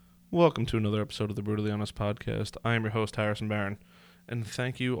Welcome to another episode of the Brutally Honest Podcast. I am your host, Harrison Barron, and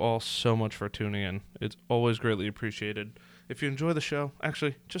thank you all so much for tuning in. It's always greatly appreciated. If you enjoy the show,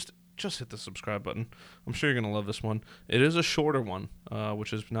 actually, just hit the subscribe button. I'm sure you're going to love this one. It is a shorter one,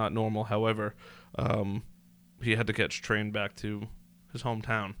 which is not normal. However, he had to catch train back to his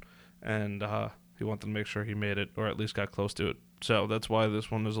hometown, and he wanted to make sure he made it, or at least got close to it. So that's why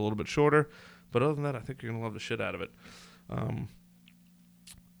this one is a little bit shorter. But other than that, I think you're going to love the shit out of it.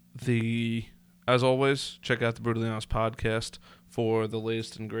 As always, check out the Brutally Honest Podcast for the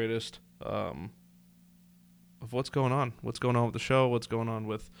latest and greatest of what's going on with the show, what's going on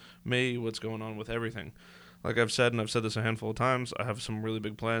with me, what's going on with everything. Like I've said, and I've said this a handful of times, I have some really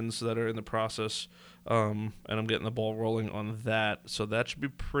big plans that are in the process, and I'm getting the ball rolling on that, so that should be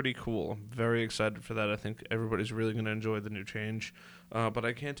pretty cool. I'm very excited for that. I think everybody's really going to enjoy the new change, but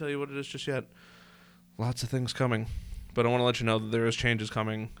I can't tell you what it is just yet. Lots of things coming. But I want to let you know that there is changes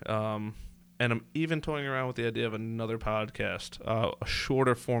coming, and I'm even toying around with the idea of another podcast, a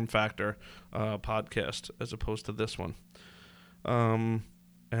shorter form factor podcast as opposed to this one.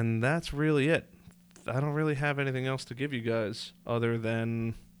 And that's really it. I don't really have anything else to give you guys other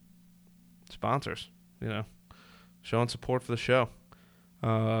than sponsors, showing support for the show.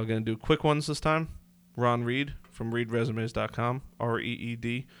 I'm going to do quick ones this time. Ron Reed from reedresumes.com,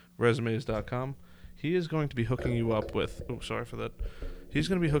 REED resumes.com. He is going to be hooking you up with... Oh, sorry for that. He's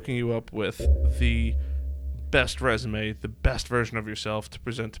going to be hooking you up with the best resume, the best version of yourself to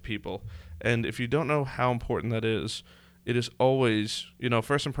present to people. And if you don't know how important that is, it is always...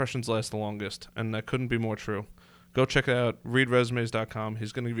 first impressions last the longest, and that couldn't be more true. Go check it out, reedresumes.com.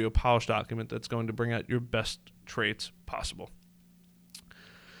 He's going to give you a polished document that's going to bring out your best traits possible.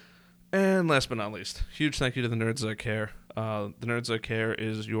 And last but not least, huge thank you to the Nerds That Care. The Nerds That Care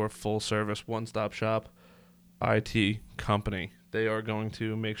is your full-service, one-stop shop IT company. They are going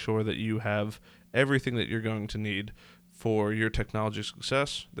to make sure that you have everything that you're going to need for your technology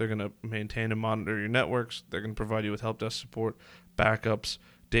success. They're going to maintain and monitor your networks. They're going to provide you with help desk support, backups,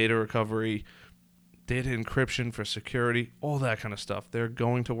 data recovery, data encryption for security, all that kind of stuff. They're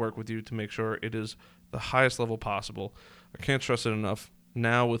going to work with you to make sure it is the highest level possible. I can't stress it enough.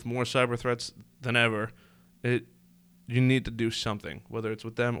 Now, with more cyber threats than ever, you need to do something, whether it's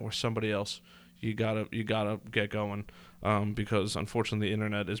with them or somebody else. You gotta get going, because unfortunately the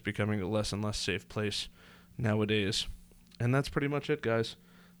internet is becoming a less and less safe place nowadays. And that's pretty much it, guys.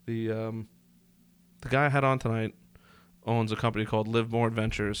 The guy I had on tonight owns a company called Live More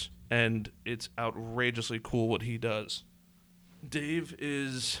Adventures, and it's outrageously cool what he does. Dave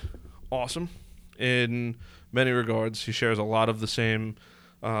is awesome in many regards. He shares a lot of the same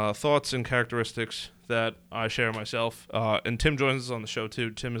thoughts and characteristics that I share myself. And Tim joins us on the show,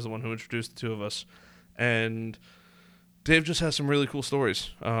 too. Tim is the one who introduced the two of us. And Dave just has some really cool stories.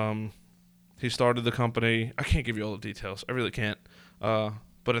 He started the company. I can't give you all the details. I really can't. But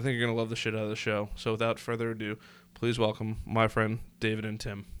I think you're going to love the shit out of the show. So without further ado, please welcome my friend David and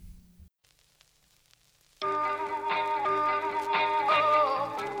Tim.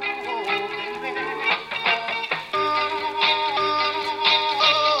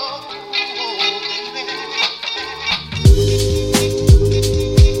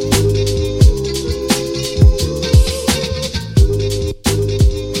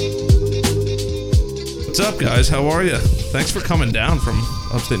 What's up, guys? How are you? Thanks for coming down from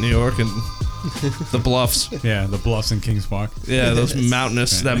upstate New York and the bluffs. Yeah, the bluffs in Kings Park. Yeah, those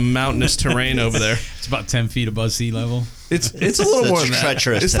mountainous terrain over there. It's about 10 feet above sea level. It's a little more than that.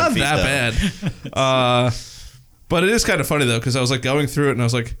 Treacherous. It's not that bad. But it is kind of funny though, because I was like going through it and I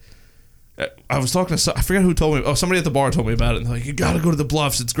was like, I was talking to I forget who told me. Oh, somebody at the bar told me about it. And they're like, you got to go to the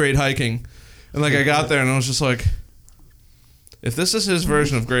bluffs. It's great hiking. And like I got there and I was just like, if this is his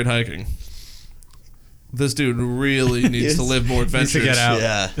version of great hiking, this dude really needs to live more adventures. Needs to get out.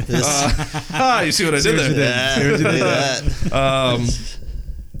 Yeah. You see what I did there? Yeah, I did that.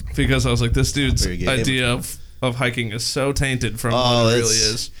 Because I was like, this dude's idea of hiking is so tainted from what it really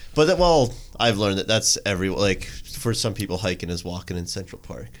is. But I've learned that that's for some people, hiking is walking in Central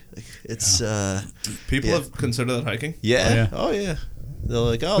Park. Like, it's people have considered that hiking. Yeah. Oh yeah. They're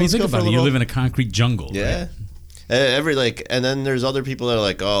like, you think about it, you live in a concrete jungle. Yeah. Right? And then there's other people that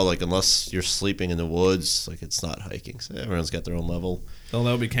are like, unless you're sleeping in the woods, like it's not hiking. So everyone's got their own level. Well,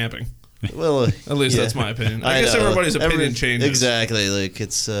 that would be camping. Well, at least that's my opinion. I guess everybody's opinion changes. Exactly. Like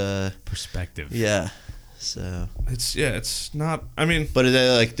it's perspective. Yeah. So it's not. I mean, but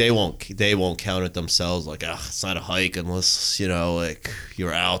they won't count it themselves. Like, it's not a hike unless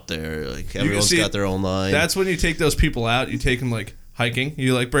you're out there. Like everyone's got their own line. That's when you take those people out. You take them like hiking.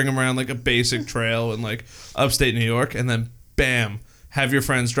 You like bring them around like a basic trail in like upstate New York, and then bam, have your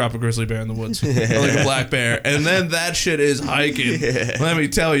friends drop a grizzly bear in the woods, or like a black bear, and then that shit is hiking. Let me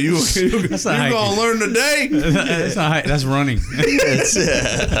tell you, you're gonna learn today. That's not hiking. That's running.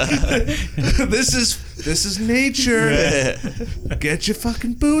 This is nature. Get your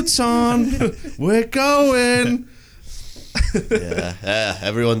fucking boots on. We're going. Yeah,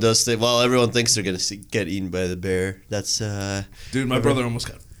 everyone does think. Well, everyone thinks they're gonna get eaten by the bear. That's dude. My brother almost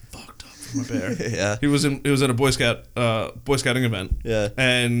got fucked up from a bear. Yeah, he was at a Boy Scouting event. Yeah,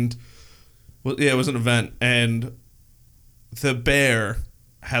 and it was an event, and the bear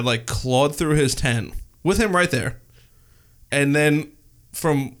had like clawed through his tent with him right there, and then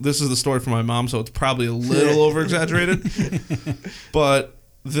this is the story from my mom, so it's probably a little over exaggerated, but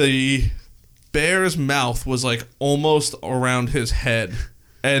the bear's mouth was like almost around his head,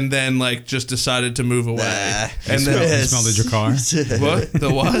 and then like just decided to move away. And then you smell the Drakkar. What?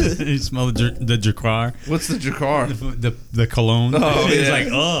 The what? You smell the Drakkar. What's the Drakkar? The cologne. Oh, It's yeah. like,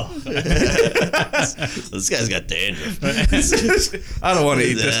 oh. This guy's got dandruff. I don't want to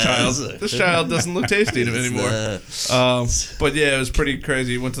eat this child. This child doesn't look tasty to me anymore. But yeah, it was pretty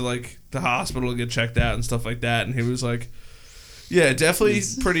crazy. He went to like the hospital to get checked out and stuff like that, and he was like, yeah, definitely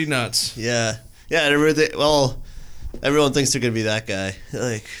pretty nuts. Yeah, and everyone thinks they're gonna be that guy,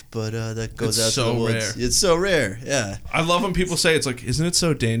 but that goes It's out so to the woods. rare. It's so rare. Yeah, I love when people say it's like, isn't it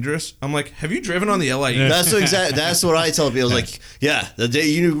so dangerous? I'm like, have you driven on the LIE? that's what I tell people. I was like, yeah, the day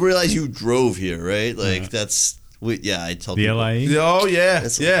you realize you drove here, right? Like I tell The people. LIE? Oh yeah,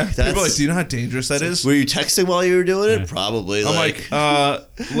 That's yeah. like- People are like, do you know how dangerous that is? Were you texting while you were doing it? Probably. I'm like,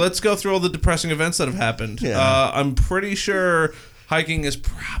 let's go through all the depressing events that have happened. Yeah. I'm pretty sure hiking is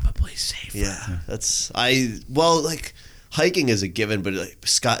probably safer. yeah, hiking is a given, but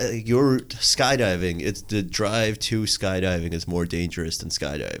you're skydiving. It's the drive to skydiving is more dangerous than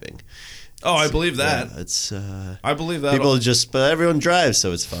skydiving. Oh, I believe that. Yeah, it's I believe that. people but everyone drives,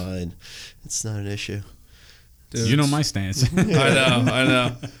 so it's fine. It's not an issue. Dude, You know my stance. I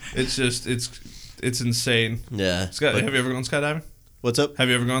know. It's just it's insane. Yeah. Have you ever gone skydiving? What's up? Have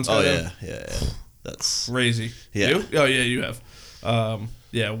you ever gone Oh skydiving? yeah. That's Crazy. Yeah. You? Oh yeah, you have.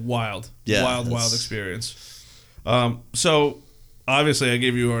 Wild. Yeah, Wild that's- experience. So obviously I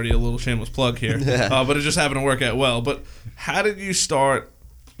gave you already a little shameless plug here, Yeah. but it just happened to work out well. But how did you start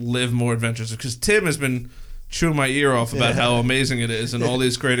Live More Adventures? Because Tim has been chewing my ear off about how amazing it is and all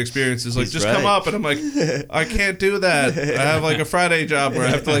these great experiences. Like, He's just right. come up, and I'm like, I can't do that. I have like a Friday job where I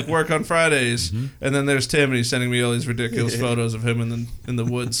have to like work on Fridays, and then there's Tim, and he's sending me all these ridiculous photos of him in the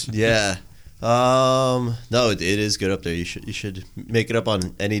woods. yeah. No, it is good up there. You should make it up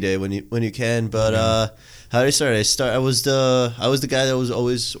on any day when you can. But how did I start? I was the guy that was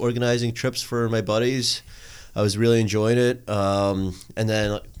always organizing trips for my buddies. I was really enjoying it. And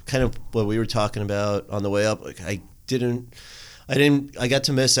then kind of what we were talking about on the way up, like I got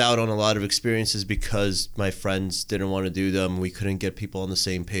to miss out on a lot of experiences because my friends didn't want to do them. We couldn't get people on the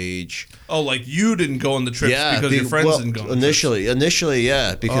same page. Oh, like you didn't go on the trips because your friends didn't go on the trips. Initially,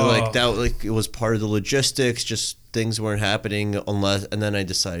 yeah, because it was part of the logistics. Just things weren't happening and then I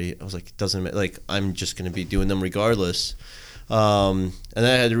decided, I was like, it doesn't matter. Like, I'm just going to be doing them regardless. And then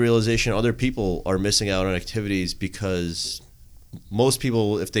I had the realization other people are missing out on activities because most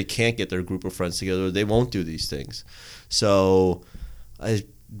people, if they can't get their group of friends together, they won't do these things. So I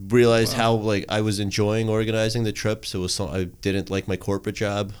realized how like I was enjoying organizing the trips. It was I didn't like my corporate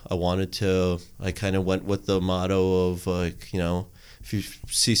job. I kind of went with the motto of like, if you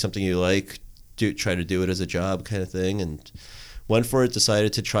see something you like, try to do it as a job kind of thing, and went for it.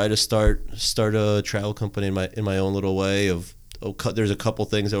 Decided to try to start a travel company in my own little way. There's a couple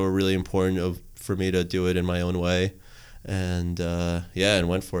things that were really important for me to do it in my own way. And and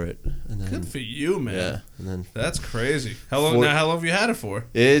went for it. And then, Good for you, man. Yeah, and then That's crazy. How long have you had it for?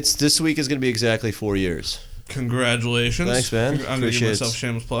 this week is going to be exactly 4 years. Congratulations. Thanks, man. I'm going to give Appreciate myself a it.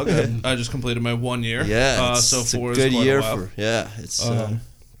 shameless plug. I just completed my 1 year. Yeah, so it's 4 a is good quite year a while. it's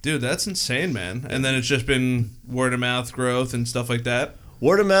Dude, that's insane, man. And then it's just been word of mouth growth and stuff like that.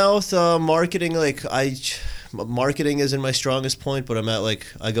 word of mouth marketing. Marketing isn't my strongest point, but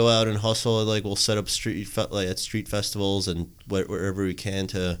I go out and hustle. We'll set up at street festivals and wherever we can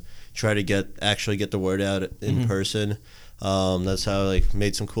to try to actually get the word out in person. That's how I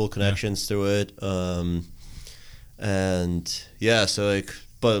made some cool connections through it.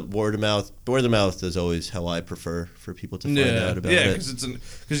 But word of mouth is always how I prefer for people to find out about it. Yeah,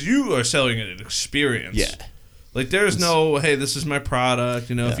 because you are selling an experience. Yeah. There's no, hey, this is my product.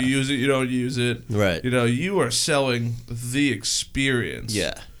 If you use it, you don't use it. Right. You are selling the experience.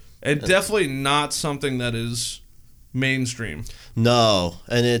 Yeah. And definitely not something that is mainstream. No,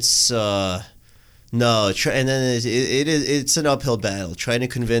 and it's No, and then it's an uphill battle. Trying to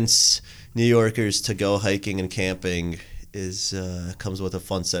convince New Yorkers to go hiking and camping is comes with a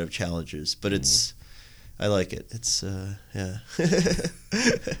fun set of challenges, but I like it. It's yeah.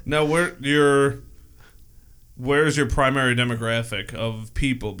 Now, where's your primary demographic of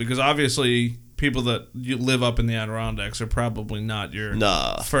people? Because obviously, people that you live up in the Adirondacks are probably not your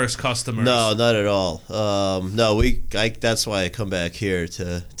first customers. No, not at all. No, that's why I come back here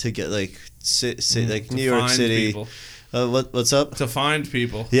to get like like New York City. People. What's up? To find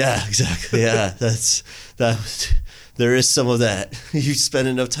people. Yeah, exactly. Yeah, there is some of that. You spend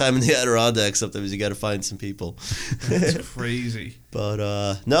enough time in the Adirondacks, sometimes you got to find some people. That's crazy. But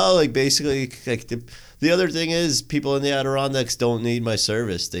no, like basically, like the other thing is, people in the Adirondacks don't need my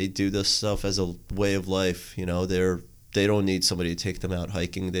service. They do this stuff as a way of life. You know, they don't need somebody to take them out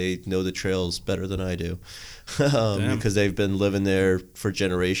hiking. They know the trails better than I do, because they've been living there for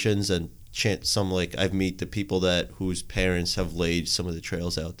generations. And I've met the people whose parents have laid some of the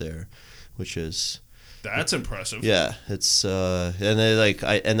trails out there, which is. That's impressive. Yeah, it's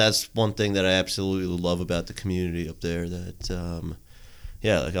and that's one thing that I absolutely love about the community up there. That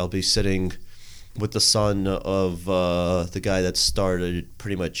like I'll be sitting with the son of the guy that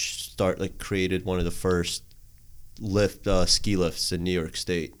created one of the first ski lifts in New York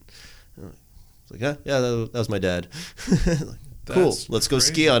State. It's like yeah, that was my dad. Cool, let's go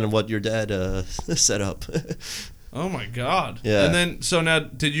ski on what your dad set up. Oh my God! Yeah. And then, so now,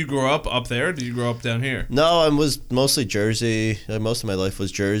 did you grow up there? Or did you grow up down here? No, I was mostly Jersey. Most of my life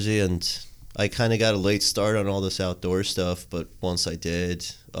was Jersey, and I kind of got a late start on all this outdoor stuff. But once I did,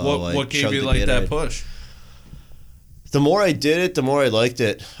 what gave you like that push? The more I did it, the more I liked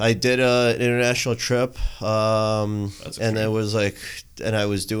it. I did an international trip, and I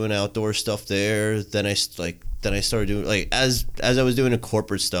was doing outdoor stuff there. Then I started doing, like, as I was doing the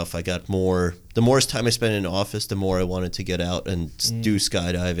corporate stuff, I got more. The more time I spent in the office, the more I wanted to get out and do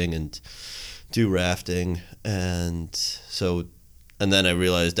skydiving and do rafting, and then I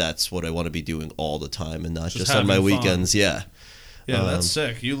realized that's what I want to be doing all the time, and not just on my weekends. Yeah. Yeah, that's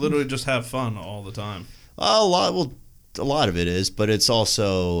sick. You literally just have fun all the time. A lot of it is, but it's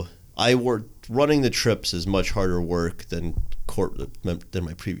also running the trips is much harder work than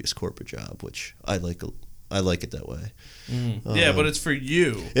my previous corporate job, which I like it that way. Yeah, but it's for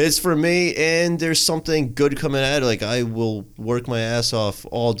you. It's for me, and there's something good coming out. Like, I will work my ass off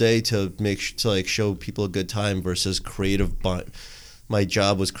all day to show people a good time versus my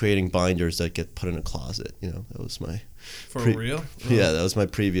job was creating binders that get put in a closet. You know, that was my real. Yeah, that was my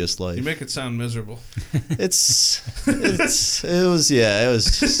previous life. You make it sound miserable. It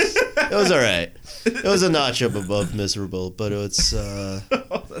was all right. It was a notch up above miserable, but it's oh,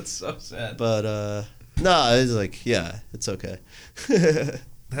 that's so sad. But no, it's like, yeah, it's okay.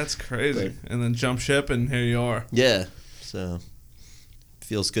 That's crazy. And then jump ship, and here you are. Yeah, so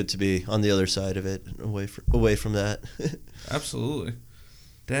feels good to be on the other side of it, away from that. Absolutely.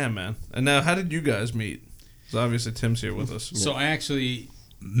 Damn, man. And now, how did you guys meet? Because obviously Tim's here with us. So I actually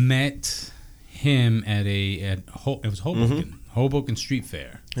met him at it was Hoboken. Hoboken Street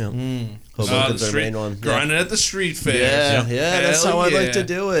Fair. Yeah. Hoboken's our main one. Grinding at the street fair. Yeah, that's how I like to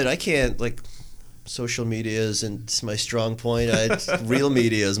do it. I can't, social media isn't my strong point. Real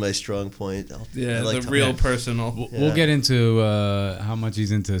media is my strong point. The real personal. We'll get into how much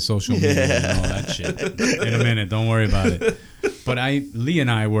he's into social media and all that shit in a minute. Don't worry about it. But Lee and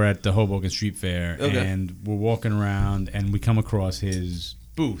I were at the Hoboken Street Fair, and we're walking around, and we come across his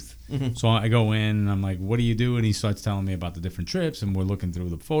booth. Mm-hmm. So I go in, and I'm like, what do you do? And he starts telling me about the different trips, and we're looking through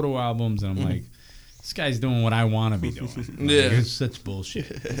the photo albums, and I'm like, this guy's doing what I want to be doing. It's such bullshit.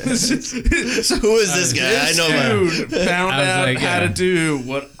 So who is this guy? I know dude found out how to do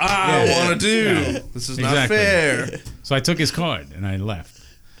what I want to do. Yeah. This is not fair. So I took his card and I left.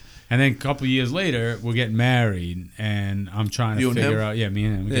 And then a couple of years later, we're getting married, and I'm trying to figure out. Yeah, me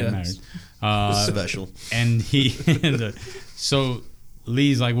and him, we're getting married. Special. And so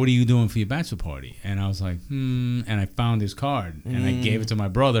Lee's like, what are you doing for your bachelor party? And I was like, And I found his card, and I gave it to my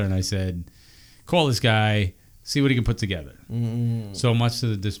brother, and I said, call this guy, see what he can put together. So much to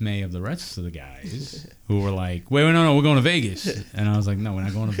the dismay of the rest of the guys, who were like, wait, no, we're going to Vegas. And I was like, no, we're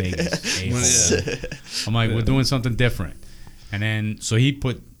not going to Vegas. I'm like, we're doing something different. And then, so he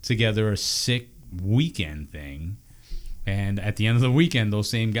put together a sick weekend thing. And at the end of the weekend, those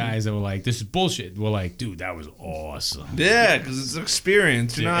same guys that were like, this is bullshit, were like, dude, that was awesome. Yeah, because it's an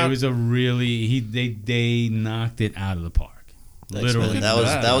experience. It was a really, they knocked it out of the park. Thanks, literally. Man.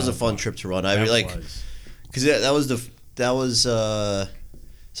 That was a fun trip to run.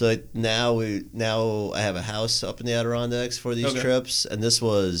 So now I have a house up in the Adirondacks for these trips, and this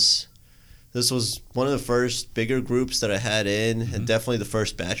was this was one of the first bigger groups that I had in, and definitely the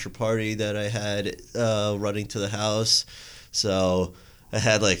first bachelor party that I had running to the house. So I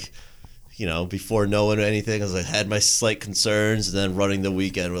had like, you know, before knowing anything, I had my slight concerns, and then running the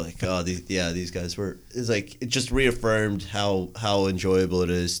weekend, we're like, oh, these guys were. It's like it just reaffirmed how enjoyable it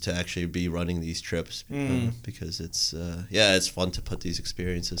is to actually be running these trips because it's it's fun to put these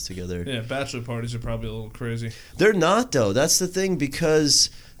experiences together. Yeah, bachelor parties are probably a little crazy. They're not though. That's the thing, because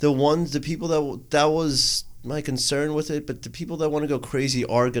the people that was my concern with it, but the people that want to go crazy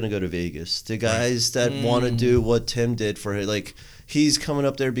are going to go to Vegas. The guys that want to do what Tim did for it, like he's coming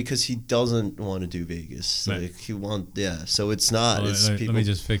up there because he doesn't want to do Vegas. Right. Like so it's not. Well, it's let people. me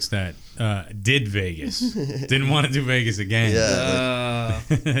just fix that. Did Vegas. Didn't want to do Vegas again. Yeah.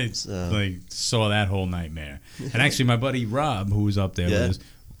 Like saw that whole nightmare. And actually my buddy Rob, who was up there Yeah. with us,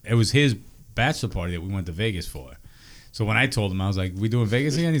 it was his bachelor party that we went to Vegas for. So when I told him, I was like, "We doing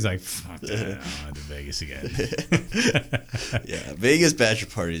Vegas again?" He's like, "Fuck that, I don't want to do Vegas again." Yeah, Vegas bachelor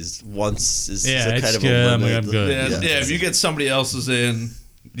parties once is Yeah, a it's kind of good. a I'm limit. good. Yeah, if you get somebody else's in,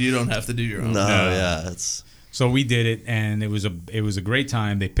 you don't have to do your own. No, No. yeah, it's So we did it, and it was a great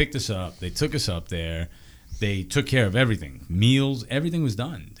time. They picked us up. They took us up there. They took care of everything. Meals, everything was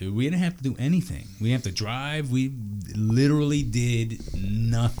done. Dude, we didn't have to do anything. We didn't have to drive. We literally did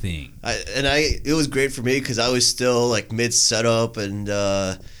nothing. It was great for me because I was still like mid setup and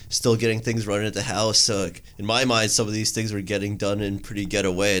still getting things running at the house. So like, in my mind, some of these things were getting done in pretty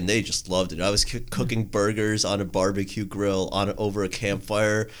getaway, and they just loved it. I was cooking burgers on a barbecue grill over a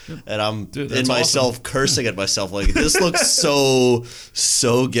campfire, and I'm that's myself cursing at myself like, this looks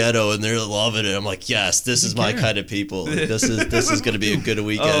so ghetto, and they're loving it. I'm like, yes, this is my kind of people. Like, this is going to be a good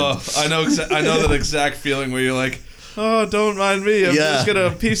weekend. Oh, I know that exact feeling where you're like, oh, don't mind me. I'm just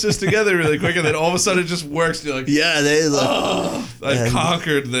going to piece this together really quick. And then all of a sudden it just works. And you're like, yeah, I've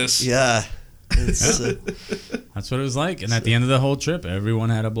conquered this. Yeah. It's, That's what it was like. And at the end of the whole trip, everyone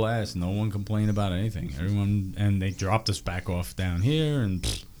had a blast. No one complained about anything. And they dropped us back off down here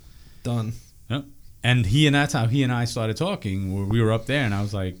and Done. Yep. And that's how he and I started talking. Where we were up there, and I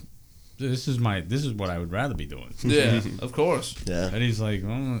was like, "This is what I would rather be doing." Yeah, of course. yeah. And he's like,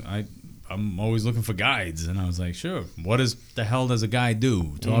 "Oh, I'm always looking for guides," and I was like, "Sure. What the hell does a guide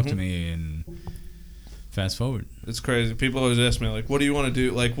do? Talk to me." And fast forward. It's crazy. People always ask me, like, what do you want to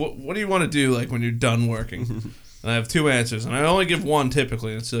do? Like, what do you want to do, like, when you're done working? And I have two answers, and I only give one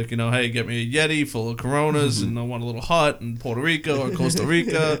typically. It's like, hey, get me a Yeti full of Coronas, and I want a little hut in Puerto Rico or Costa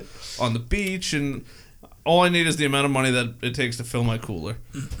Rica on the beach, and all I need is the amount of money that it takes to fill my cooler.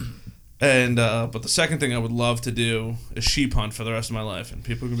 And but the second thing I would love to do is sheep hunt for the rest of my life. And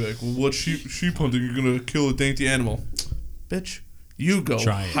people are gonna be like, "Well, what sheep hunting? You're gonna kill a dainty animal, bitch." You go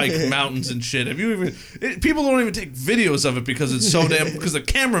Try it. hike mountains and shit. Have you even? People don't even take videos of it because it's so damn. Because the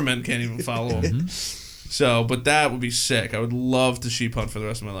cameramen can't even follow them. So, but that would be sick. I would love to sheep hunt for the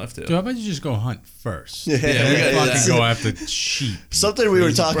rest of my life too. So how about you just go hunt first? Yeah, we gotta do Fucking that. go after sheep. Something we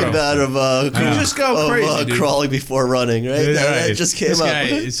were talking about of just go crazy, dude. crawling before running, right? That just came This up.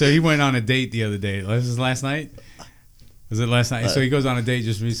 guy, so he went on a date the other day. Was this last night? Was it last night? So he goes on a date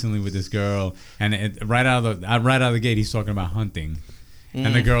just recently with this girl, and right out of the gate, he's talking about hunting.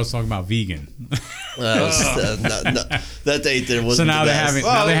 And the girl's talking about vegan. That date there wasn't. So now the they're best. having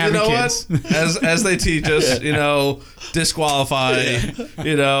now they're having kids. What? As they teach us, disqualify.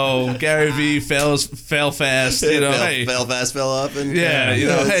 Gary V fail fast. Hey, fail fast, fail up, and yeah,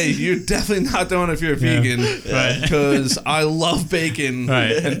 hey, you're definitely not doing it if you're a vegan, Right. Because I love bacon,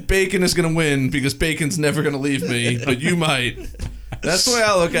 Right. and bacon is gonna win because bacon's never gonna leave me, but you might. That's the way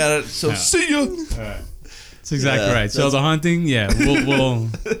I look at it. So see ya. That's exactly Yeah, right. So the hunting, we'll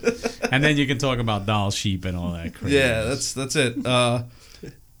and then you can talk about doll sheep and all that crazy. Yeah, that's it.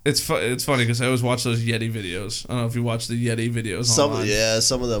 It's funny because I always watch those Yeti videos. I don't know if you watch the Yeti videos online.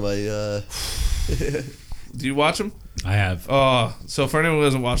 Some of them I. Do you watch them? I have. So for anyone who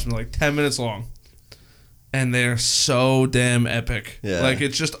doesn't watch them, they're like 10 minutes long, and they're so damn epic. Yeah. Like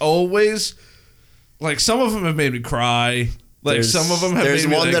it's just always like some of them have made me cry. Like some of them have. There's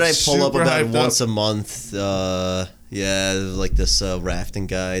made me, one that I pull up super about hyped once up. a month. Like this rafting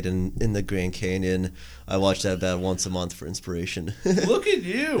guide in the Grand Canyon. I watch that about once a month for inspiration. Look at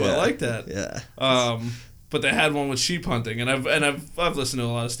you! I Yeah. like that. Yeah. But they had one with sheep hunting, and I've listened to a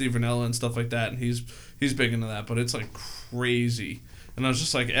lot of Steve Rinella and stuff like that, and he's big into that. But it's like crazy. And I was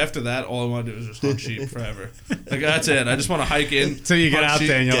just like, after that, all I want to do is just hunt sheep forever. Like that's it. I just want to hike in. So you get hunt out sheep.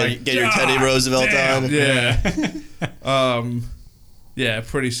 there and you're like, Get your Teddy Roosevelt damn. on. Yeah. Yeah,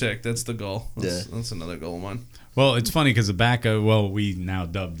 pretty sick. That's the goal. That's another goal of mine. Well, it's funny because the back of, we now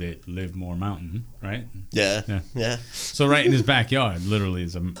dubbed it Livermore Mountain, right? Yeah. So right in his backyard, literally,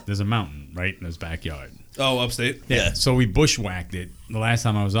 there's a mountain right in his backyard. Oh, upstate? Yeah. So we bushwhacked it. The last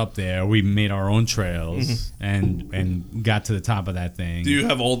time I was up there, we made our own trails and got to the top of that thing. Do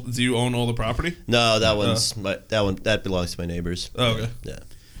you own all the property? No, that belongs to my neighbors. Oh, okay. Yeah.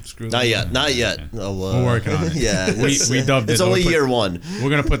 Screw Not that. yet. We're working on it. Yeah. We dubbed it. It's only year one. We're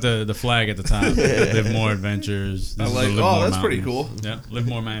gonna put the flag at the top. Livermore Adventures. I This is like. the Livermore That's Mountains. pretty cool. Yeah,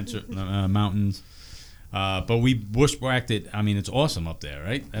 Livermore Mountains. But we bushwhacked it. I mean, it's awesome up there,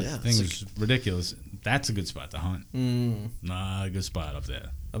 right? That thing is ridiculous. That's a good spot to hunt. Nah, a good spot up there.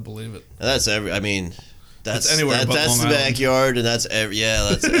 I believe it. And that's that's anywhere but that's Long the Island. backyard, and that's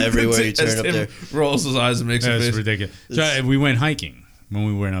everywhere you turn As up Tim there. rolls his eyes and makes a That's face. ridiculous. So we went hiking when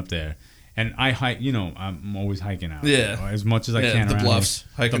we went up there. And I hike, I'm always hiking out. Yeah. As much as I can the around bluffs. here.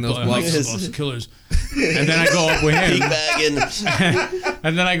 Hiking those bluffs. Bluffs, killers. And then I go up with him. Peak bagging.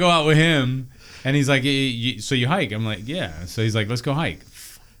 And then I go out with him, and he's like, so you hike? I'm like, yeah. So he's like, let's go hike.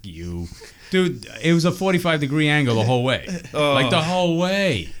 Fuck you. Dude, it was a 45-degree angle the whole way. Like the whole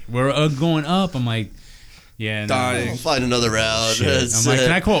way. We're going up. I'm like, yeah. No. Dying. Find another route. Shit. I'm like,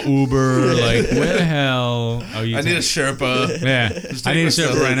 can I call Uber? Like, where the hell are you? I need a Sherpa. Yeah, I need a my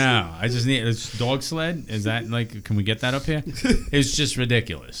Sherpa sled. right now. I just need a dog sled. Is that like? Can we get that up here? It's just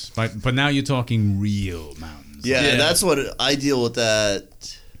ridiculous. But now you're talking real mountains. Yeah, Yeah. that's what I deal with.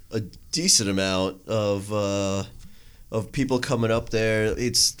 That a decent amount of people coming up there.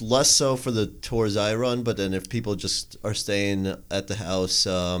 It's less so for the tours I run, but then if people just are staying at the house,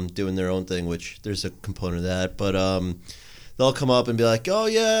 doing their own thing, which there's a component of that, but they'll come up and be like, "Oh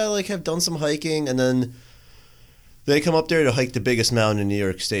yeah, like I've done some hiking," and then they come up there to hike the biggest mountain in New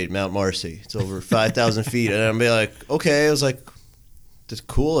York State, Mount Marcy. It's over 5,000 feet, and I'll be like, "Okay," I was like, "That's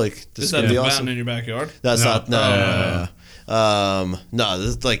cool. Like this Is is gonna that be the awesome." mountain in your backyard? That's No. not no.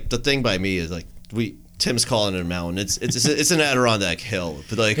 This is like the thing by me is like Tim's calling it a mountain. It's an Adirondack hill,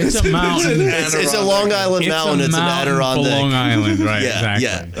 but like It's a mountain. it's a Long Island mountain. It's an mountain for Adirondack. Long Island, right? Yeah,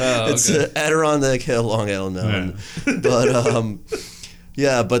 exactly. yeah. Oh, It's okay. an Adirondack Hill, Long Island mountain. But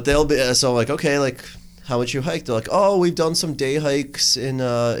yeah, but they'll be so I'm like, okay, like how much you hike? They're like, oh, we've done some day hikes in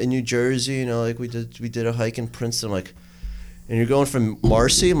New Jersey. You know, like we did a hike in Princeton. I'm like, and you're going from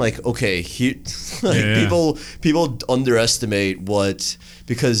Marcy. I'm like, okay, people underestimate what,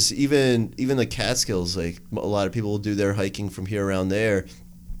 because even the Catskills, like a lot of people will do their hiking from here around there,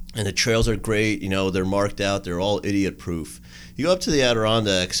 and the trails are great. You know, they're marked out. They're all idiot proof. You go up to the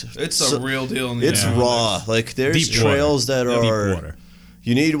Adirondacks. It's a real deal in the It's raw. Like there's Deep trails water. that Deep are. water.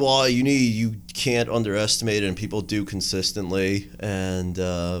 You can't underestimate it, and people do consistently,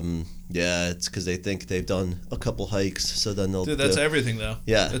 and yeah, it's because they think they've done a couple hikes, so then they'll. Dude, that's everything though.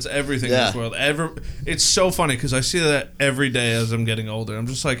 Yeah. It's everything Yeah. in this world. It's so funny because I see that every day as I'm getting older. I'm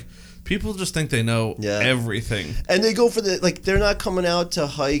just like, people just think they know everything. And they go for they're not coming out to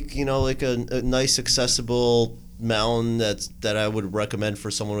hike, you know, like a nice accessible mountain that I would recommend for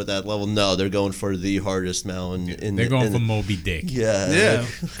someone with that level. No, they're going for the hardest mountain. They're going for Moby Dick. Yeah. Yeah,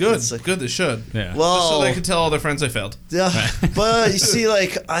 good. it's like- Good, they should. Yeah. Well, Just so they can tell all their friends they failed. yeah, but you see,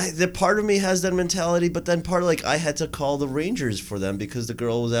 like, the part of me has that mentality, but then part of, like, I had to call the Rangers for them because the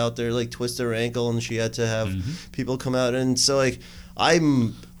girl was out there, like, twisted her ankle, and she had to have people come out, and so, like,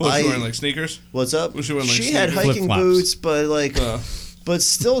 Was she wearing like sneakers? what's up? Was she wearing, like, She had sneakers? hiking Flip-flops. boots, but, like, but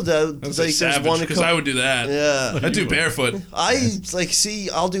still, That's like, like there's one savage because I would do that. yeah. I do barefoot.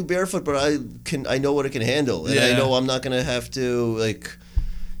 I'll do barefoot, but I know what it can handle, and I Yeah. know I'm not gonna have to like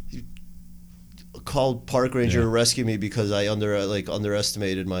call park ranger to rescue me because I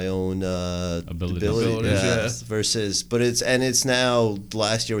underestimated my own ability. Abilities, yeah. Versus, but it's now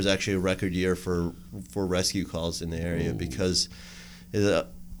last year was actually a record year for rescue calls in the area because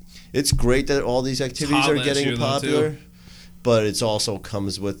it's great that all these activities hot are last getting year, though, popular. too. But it also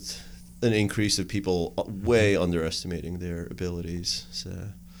comes with an increase of people way underestimating their abilities. So,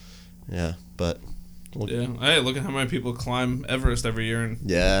 yeah, but Yeah. Hey, look at how many people climb Everest every year and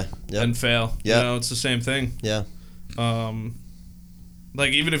yeah, yep, and fail. Yeah. You know, it's the same thing. yeah,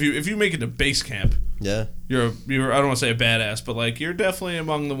 Like even if you make it to base camp, yeah, you're I don't want to say a badass, but like you're definitely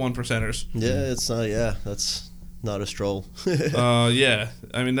among the 1%ers. yeah. It's not. Yeah, that's not a stroll. Yeah.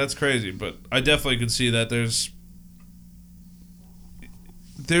 I mean that's crazy, but I definitely could see that there's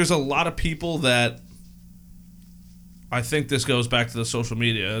a lot of people that I think this goes back to the social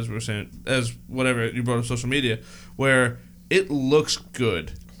media, as we were saying, as whatever you brought up social media, where it looks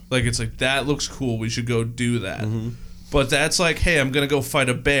good. Like it's like that looks cool. We should go do that. But that's like, hey, I'm gonna go fight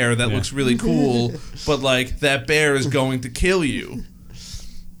a bear. That looks really cool. But like that bear is going to kill you.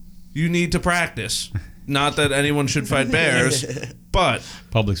 you need to practice. Not that anyone should fight bears, but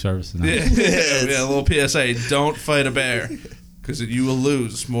Public service. yeah, a little PSA: don't fight a bear because you will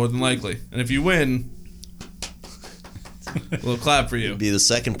lose more than likely. And if you win, a little clap for you. Be the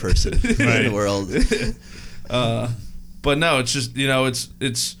second person in the world. But no, it's just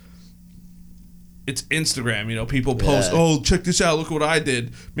it's Instagram. People post, oh, check this out, look what I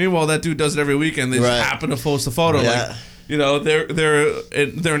did. Meanwhile, that dude does it every weekend. They just happen to post a photo. Yeah. Like,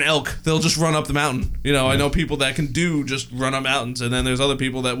 they're an elk. They'll just run up the mountain. I know people that can just run up mountains, and then there's other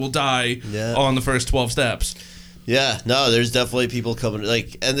people that will die on the first 12 steps. Yeah, no, there's definitely people coming,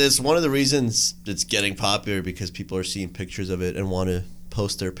 and it's one of the reasons it's getting popular because people are seeing pictures of it and want to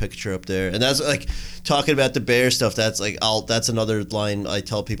post their picture up there. And that's talking about the bear stuff. That's that's another line I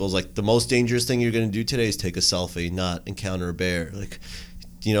tell people is the most dangerous thing you're going to do today is take a selfie, not encounter a bear.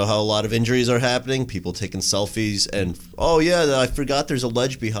 You know how a lot of injuries are happening? People taking selfies and, oh, yeah, I forgot there's a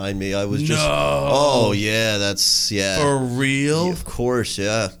ledge behind me. I was just, oh, yeah, that's, yeah. For real? Yeah, of course,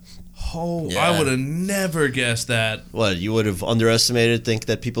 yeah. Oh, yeah. I would have never guessed that. What, you would have underestimated, think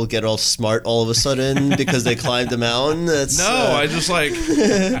that people get all smart all of a sudden because they climbed a mountain? That's, I just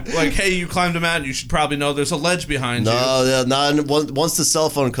hey, you climbed a mountain, you should probably know there's a ledge behind you. No, once the cell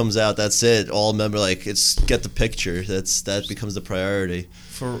phone comes out, that's it. All remember, it's get the picture. That becomes the priority.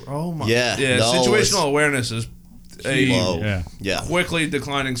 Yeah, situational awareness is a quickly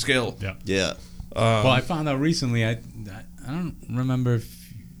declining skill. Yeah. Well, I found out recently. I don't remember if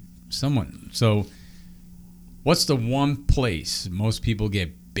So, what's the one place most people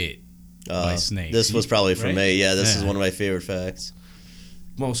get bit by snakes? This was probably for me. Yeah, this is one of my favorite facts.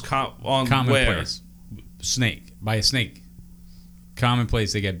 Most common place. By a snake. Common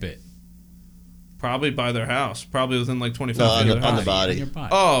place they get bit. Probably by their house. Probably within 25 feet on of their on house. the body.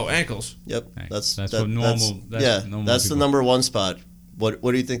 Oh, ankles. Yep. That's what normal. That's the number one spot. What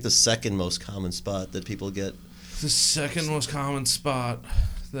do you think the second most common spot that people get? The second most common spot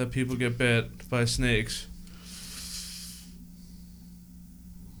that people get bit by snakes.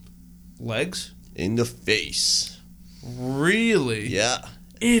 Legs? In the face. Really? Yeah.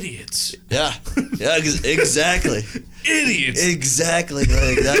 Idiots. Yeah. Yeah, exactly. Idiots. Exactly.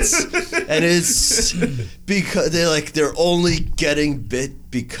 And it's because they're only getting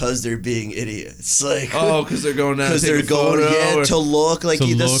bit because they're being idiots. Because they're going down because they're going to look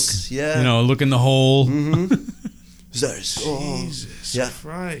look in the hole. Mm-hmm. Jesus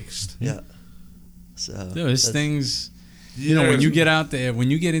Christ. Yeah. So there's things. When you get out there, when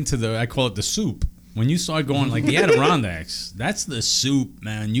you get into I call it the soup. When you start going the Adirondacks, that's the soup,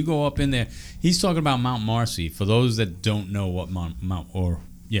 man. You go up in there. He's talking about Mount Marcy. For those that don't know what Mount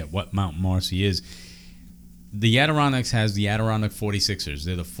Marcy is, the Adirondacks has the Adirondack 46ers.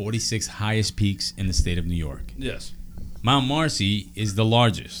 They're the 46 highest peaks in the state of New York. Yes. Mount Marcy is the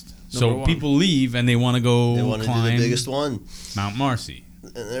largest. So people leave and they want to go They want to do the biggest one. Mount Marcy.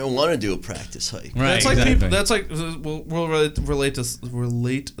 And they don't want to do a practice hike. Right. We'll relate this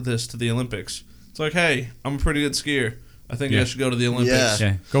to the Olympics. It's hey, I'm a pretty good skier. I think I should go to the Olympics.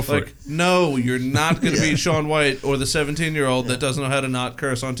 Yeah, go for it. No, you're not going to beat Shaun White or the 17-year-old that doesn't know how to not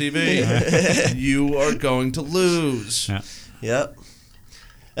curse on TV. You are going to lose. Yeah. Yep.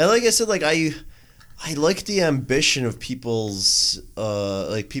 And like I said, I like the ambition of people's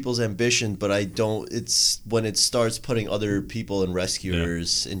ambition, but I don't. It's when it starts putting other people and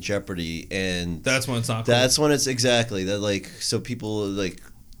rescuers in jeopardy, and that's when it's not cool. That's when it's exactly that. So people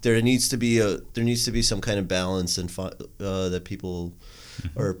there needs to be some kind of balance and that people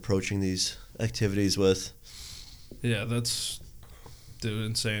are approaching these activities with. Yeah, that's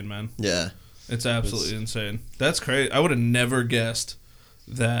insane, man. Yeah, it's absolutely insane. That's crazy. I would have never guessed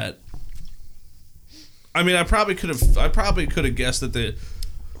that. I mean, I probably could have guessed that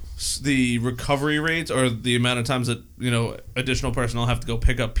the recovery rates or the amount of times that additional personnel have to go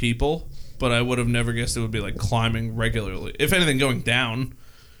pick up people, but I would have never guessed it would be climbing regularly. If anything, going down.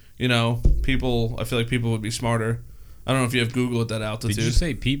 People. I feel like people would be smarter. I don't know if you have Google at that altitude. Did you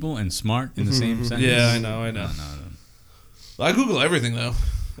say people and smart in the same sentence? Yeah, I know. No. I Google everything though.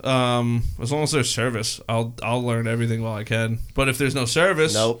 As long as there's service, I'll learn everything while I can. But if there's no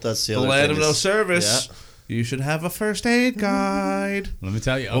service, nope, that's the other land of no service. Yeah. You should have a first aid guide. Let me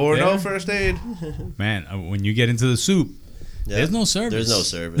tell you, no first aid. Man, when you get into the soup, there's no service. There's no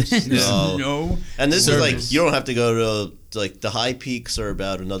service. No. And this is you don't have to go to the high peaks are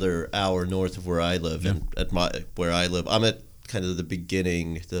about another hour north of where I live, and where I live, I'm at kind of the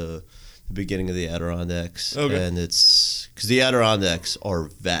beginning of the Adirondacks, and it's because the Adirondacks are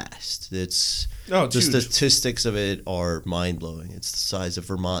vast. It's the huge. Statistics of it are mind blowing. It's the size of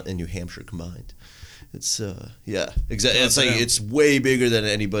Vermont and New Hampshire combined. It's yeah, exactly. It's like damn. it's way bigger than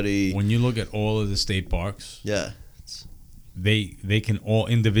anybody. When you look at all of the state parks, Yeah, they can all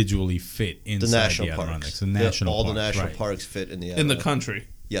individually fit the inside national the parks. Adirondacks. The national all parks, the national right. parks fit in the In the Adirondacks. country.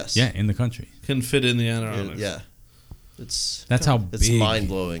 Yes. Yeah, in the country. Can fit in the Adirondacks. Yeah. It's That's how it's big. mind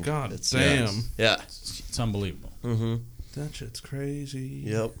blowing. God it's, damn. Yeah. It's unbelievable. Mm-hmm. That shit's crazy.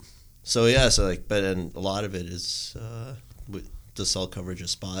 Yep. So yeah, so like, but and a lot of it is with the cell coverage of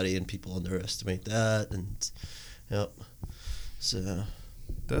spotty, and people underestimate that, and yep. So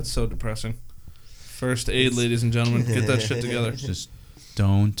That's so depressing. First aid, ladies and gentlemen. Get that shit together. Just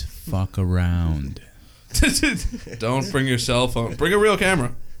don't fuck around. Don't bring your cell phone. Bring a real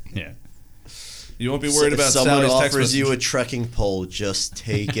camera. Yeah. You won't be worried if about someone Sally's text offers you a message. trekking pole, just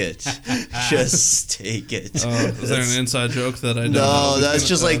take it. Just take it. Is there an inside joke that I don't No, know? that's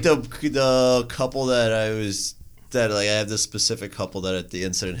just like the couple that I have this specific couple that the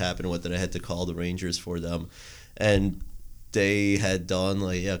incident happened with, and I had to call the Rangers for them, and they had done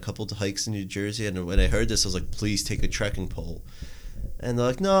a couple of hikes in New Jersey, and when I heard this, I was like, please take a trekking pole, and they're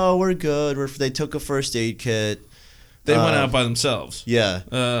like, no, we're good. They took a first aid kit. They went out by themselves. Yeah.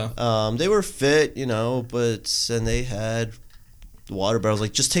 Uh, They were fit, and they had water barrels.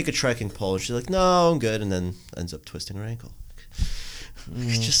 Like, just take a trekking pole. And she's like, no, I'm good. And then ends up twisting her ankle.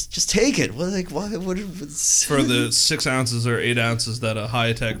 Just take it. What? Like, why? What? for the 6 ounces or 8 ounces that a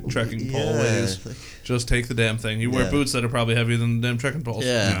high-tech trekking pole weighs, like- just take the damn thing. You wear Yeah. boots that are probably heavier than the damn trekking poles.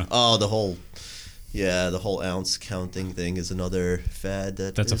 Yeah. Yeah. Oh, the whole ounce counting thing is another fad.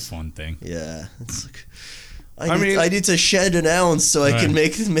 That's a is- fun thing. Yeah. It's like, I mean- I need to shed an ounce so I can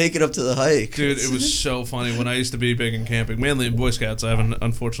make it up to the hike. Dude, it was so funny when I used to be big in camping, mainly in Boy Scouts. I haven't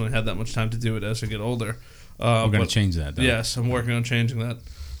unfortunately had that much time to do it as I get older. We're going to change that, though. Yes, I'm working on changing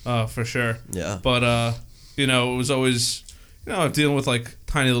that for sure. Yeah. But it was always, dealing with like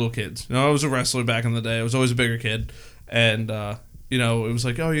tiny little kids. I was a wrestler back in the day. I was always a bigger kid, and it was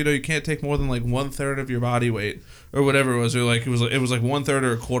like, you can't take more than like 1/3 of your body weight or whatever it was. Or like it was like 1/3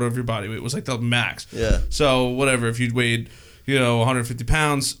 or 1/4 of your body weight. It was like the max. Yeah. So whatever, if you'd weighed 150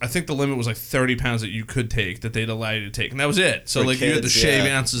 pounds, I think the limit was like 30 pounds that you could take, that they'd allow you to take, and that was it. So For like you had to kids, shave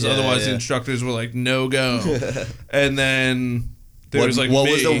yeah. ounces, Yeah, otherwise the yeah. instructors were like, no go. And then there was like what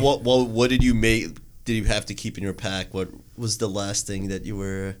me. was the what did you make? Did you have to keep in your pack? What was the last thing that you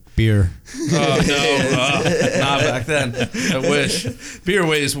were? Beer. Oh no, not back then. I wish. Beer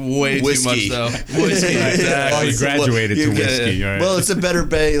weighs way Whiskey. too much though. Whiskey, Oh, exactly. you graduated to You- whiskey. All right. Well, it's a better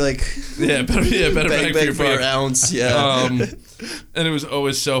bang, Yeah, better bang bang for your buck. ounce. Yeah. And it was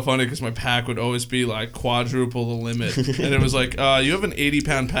always so funny because my pack would always be like quadruple the limit, and it was like, you have an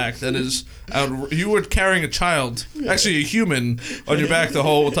 80-pound pack that is you were carrying a child, actually a human, on your back the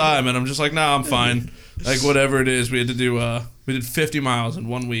whole time, and I'm just like, nah, I'm fine. Like whatever it is, we had to do. We did 50 miles in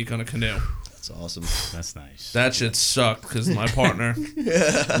 1 week on a canoe. That's awesome. That's nice. That shit sucked because my partner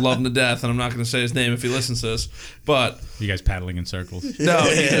loved him to death, and I'm not going to say his name if he listens to this, but You guys paddling in circles? no,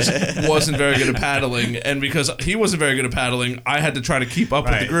 he just wasn't very good at paddling, and because he wasn't very good at paddling, I had to try to keep up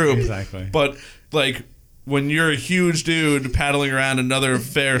with the group. Exactly. But like when you're a huge dude paddling around another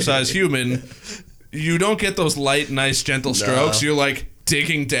fair-sized human, you don't get those light, nice, gentle strokes. You're like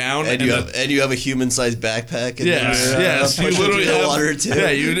digging down, And you have a human-sized backpack. And yes. You pushing literally through the have water too. Yeah,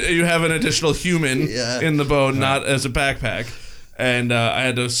 you have an additional human Yeah. in the boat, not as a backpack. And I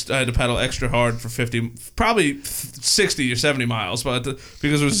had to paddle extra hard for 50, probably 60 or 70 miles, but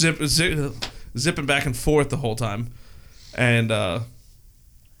because it was zipping back and forth the whole time. And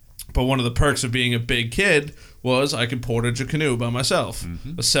but one of the perks of being a big kid was I could portage a canoe by myself.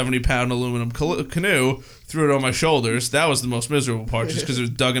 A 70-pound aluminum canoe, threw it on my shoulders. That was the most miserable part, just because it was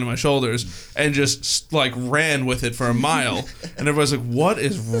dug into my shoulders, and just like ran with it for a mile. And everybody's like, "What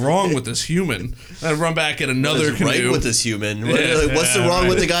is wrong with this human?" And I'd run back at another What is canoe. right with this human? Yeah. What's the wrong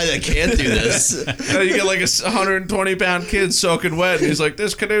with the guy that can't do this? And you get like a 120-pound kid soaking wet, and he's like,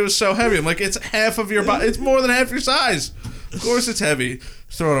 "This canoe is so heavy." I'm like, "It's half of your body. It's more than half your size. Of course it's heavy."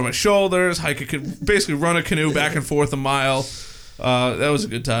 Throw it on my shoulders. I could basically run a canoe back and forth a mile. That was a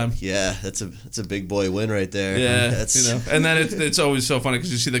good time. Yeah, that's a big boy win right there. Yeah, That's And then it's always so funny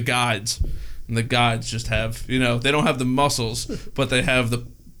because you see the guides, and the guides just have, they don't have the muscles, but they have the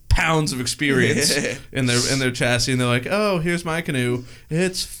pounds of experience in their chassis, and they're like, "Oh, here's my canoe.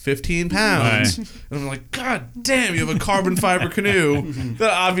 It's 15 pounds." Right. And I'm like, "God damn, you have a carbon fiber canoe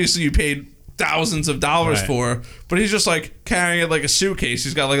that obviously you paid thousands of dollars Right. for," but he's just like carrying it like a suitcase.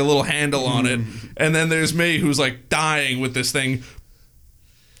 He's got like a little handle on it, and then there's me who's like dying with this thing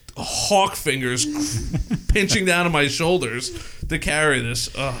hawk fingers pinching down on my shoulders to carry this.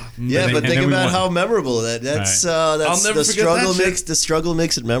 Yeah, but think about how memorable that's. That's I'll never the forget struggle that makes the struggle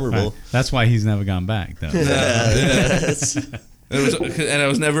makes it memorable. Right. That's why he's never gone back, though. And I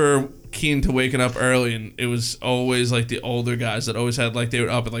was never keen to waking up early, and it was always like the older guys that always had, like, they were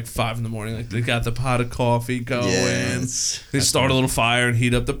up at like 5 a.m, like they got the pot of coffee going. They start a little fire and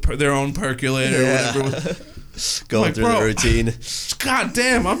heat up their own percolator or whatever. Going through the routine. God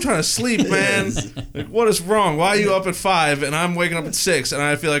damn, I'm trying to sleep, man. Like, what is wrong? Why are you up at 5 and I'm waking up at 6 and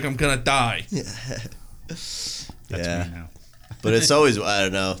I feel like I'm gonna die? That's me now. But it's always, I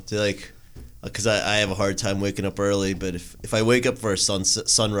don't know, like, because I have a hard time waking up early. But if I wake up for a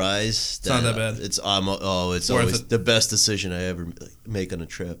sunrise, It's not that bad. It's Worth always it. the best decision I ever make on a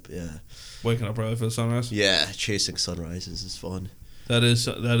trip. Yeah, Waking up early for the sunrise. yeah, chasing sunrises is fun. That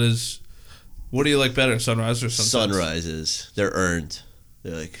is. What do you like better, sunrise or sunsets? Sunrises, they're earned.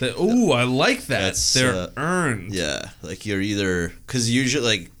 They're like, Ooh, I like that. That's, They're earned. yeah, like you're either, because usually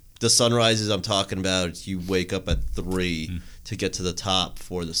like the sunrises I'm talking about, you wake up at 3 to get to the top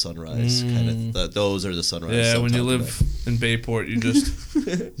for the sunrise. Kind of those are the sunrises. Yeah, I'm when you talking live in Bayport, you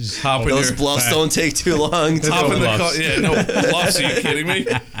just hop in about. Those your bluffs don't take too long. hop in the car. bluffs. Yeah, no bluffs. Are you kidding me?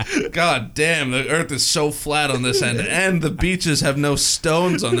 God damn, the earth is so flat on this end, and the beaches have no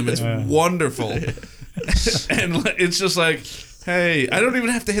stones on them. It's wonderful, and it's just like, hey, I don't even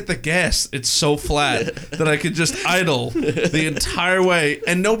have to hit the gas. It's so flat that I could just idle the entire way,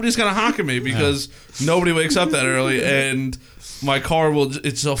 and nobody's gonna honk at me because nobody wakes up that early, and my car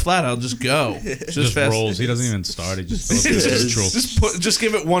it's so flat, I'll just go. Just fast. rolls. He doesn't even start. He just goes to neutral. Just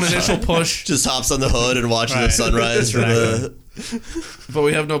give it one initial push. Just hops on the hood and watches the Right. sunrise from the. But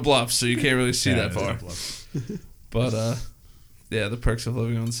we have no bluffs, so you can't really see that far. bluff. But yeah, the perks of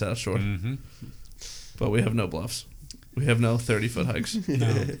living on the South Shore. Mm-hmm. But we have no bluffs. We have no 30-foot hikes.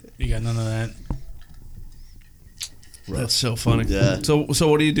 No, you got none of that. That's so funny. Yeah. So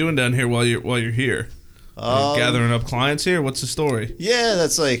what are you doing down here while you're here? Are you gathering up clients here? What's the story? Yeah,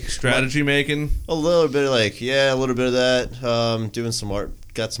 that's like Strategy making. a little bit of a little bit of that. Doing some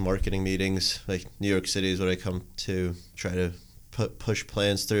got some marketing meetings. Like New York City is what I come to try to push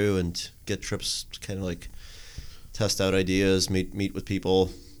plans through and get trips to kind of like test out ideas, meet with people,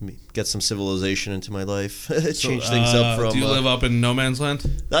 get some civilization into my life, change things up from. Do you live up in no man's land?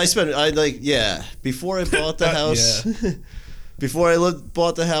 Before I bought the house. Before I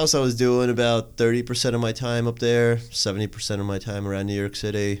bought the house, I was doing about 30% of my time up there, 70% of my time around New York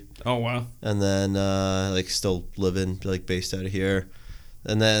City, Oh wow. and then still living based out of here.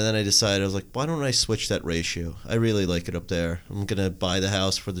 And then I decided, I was like, why don't I switch that ratio? I really like it up there. I'm gonna buy the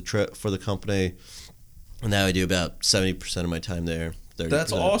house for the trip for the company, and now I do about 70% of my time there. 30%.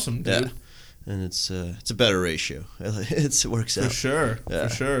 That's awesome, dude. Yeah. And it's a better ratio. It works For out. sure. Yeah.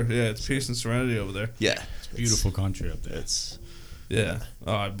 For sure. Yeah, it's peace and serenity over there. Yeah, Beautiful country up there. It's Yeah.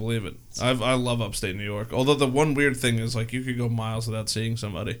 Oh, I believe it. I love upstate New York. Although the one weird thing is, like, you could go miles without seeing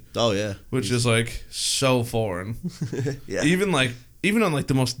somebody, oh yeah, which is like so foreign. yeah. Even on like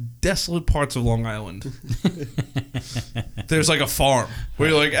the most desolate parts of Long Island, there's like a farm where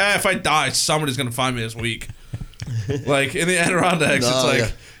you're like, if I die, somebody's gonna find me this week. Like in the Adirondacks, it's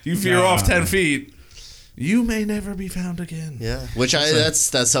like you veer off 10 feet, you may never be found again. Yeah,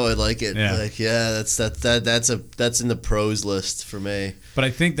 that's how I like it. Yeah. Like that's in the pros list for me. But I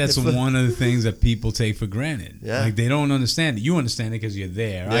think that's one of the things that people take for granted. Yeah. Like they don't understand it. You understand it because you're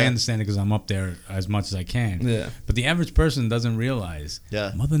there. I Yeah. understand it because I'm up there as much as I can. Yeah. But the average person doesn't realize.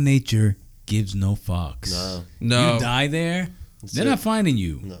 Yeah. Mother Nature gives no fucks. No. You die there, they're it. not finding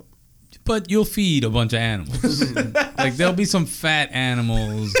you. No. But you'll feed a bunch of animals. Like there'll be some fat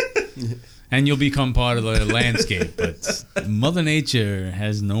animals. And you'll become part of the landscape, but Mother Nature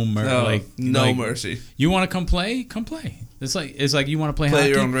has no mercy. No mercy. You want to come play? Come play. It's like you want to play Play at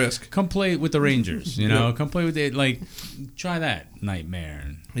hockey? your own risk. Come play with the Rangers. You know, Yeah. come play with it. Try that nightmare.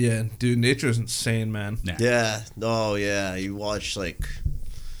 Yeah, dude, nature is insane, man. Yeah. Oh yeah. You watch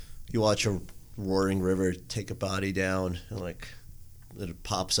a roaring river take a body down, and it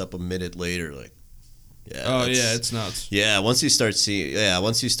pops up a minute later. Yeah. Oh that's- yeah, it's nuts. Yeah, once you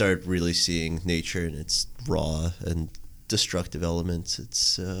start really seeing nature and its raw and destructive elements,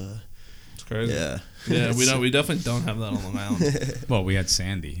 it's It's crazy. yeah. Yeah, we definitely don't have that on Long Island. Well, we had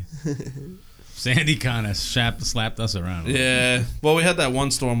Sandy. Sandy kind of slapped us around. Yeah. Well, we had that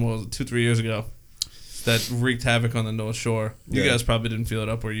one storm, what was it, 2-3 years ago, that wreaked havoc on the North Shore. You Yeah. guys probably didn't feel it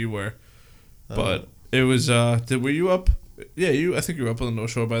up where you were, but it was. Were you up? Yeah, I think you were up on the North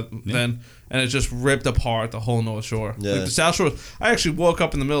Shore by then, and it just ripped apart the whole North Shore. Yeah. Like the South Shore. I actually woke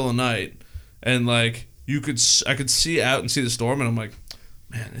up in the middle of the night, and I could see out and see the storm, and I'm like,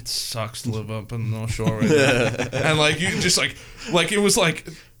 man, it sucks to live up in the North Shore right now. And like you just like it was like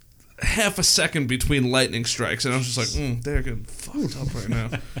half a second between lightning strikes, and I was just like, they're getting fucked up right now.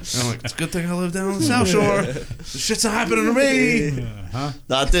 And I'm like, it's a good thing I live down on the South Shore. This shit's not happening to me.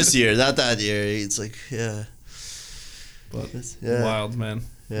 Not this year, not that year. It's like, yeah. But Yeah. wild, man.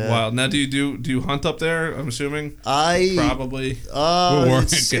 Yeah. Wild. Now, do you hunt up there? I'm assuming. We're Probably. It's on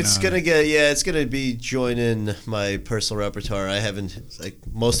gonna it. get it's gonna be joining my personal repertoire. I haven't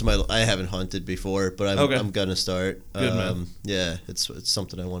I haven't hunted before, but I'm gonna start. Good, man. Yeah, it's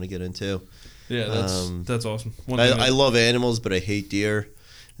something I want to get into. Yeah, that's awesome. I love animals, but I hate deer,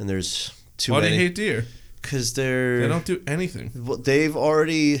 and there's too Why many. do you hate deer? Because They don't do anything. they've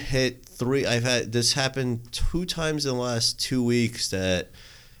already hit 3. I've had this happen 2 times in the last 2 weeks that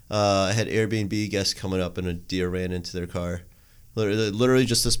I had Airbnb guests coming up and a deer ran into their car. Literally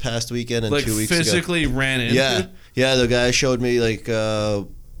just this past weekend and Like 2 weeks ago. physically ran into. Yeah. The guy showed me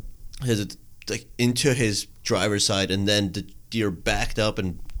his into his driver's side, and then the deer backed up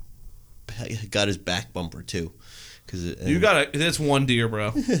and got his back bumper too. That's one deer,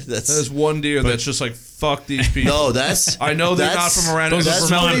 bro. That's one deer that's just like, fuck these people. No, that's I know they're not from around. those are That's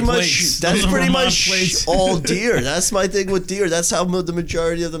Vermont pretty much plates. that's Those are pretty Vermont much plates. all deer. That's my thing with deer. That's how the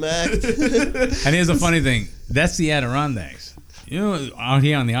majority of them act. And here's the funny thing. That's the Adirondacks. You know, out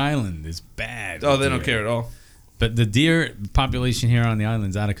here on the island, it's bad. Oh, with they don't deer. care at all. But the deer population here on the island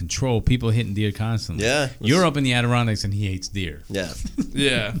is out of control. People are hitting deer constantly. Yeah. You're up in the Adirondacks and he hates deer. Yeah,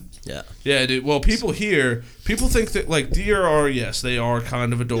 Yeah. yeah. Yeah, dude. Well, people think that like deer are, yes, they are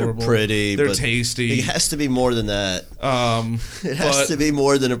kind of adorable. They're pretty. They're but tasty. It has to be more than that. It has but to be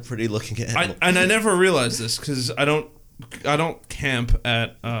more than a pretty looking animal. I never realized this because I don't camp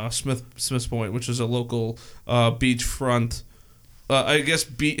at Smith's Point, which is a local beachfront, I guess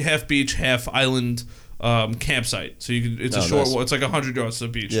half beach, half island campsite. So it's a short. Nice. It's like 100 yards to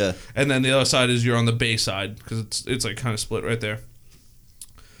the beach. Yeah. And then the other side is you're on the bay side because it's like kind of split right there.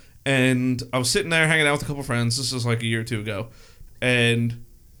 And I was sitting there hanging out with a couple friends. This was like a year or two ago, and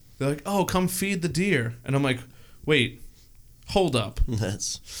they're like, "Oh, come feed the deer." And I'm like, "Wait, hold up."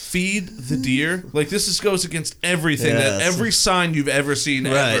 That's Feed the deer? Like this goes against everything Yeah, that every sign you've ever seen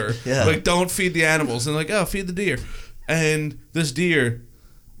Right, ever. yeah. Like don't feed the animals. And like, oh, feed the deer. And this deer,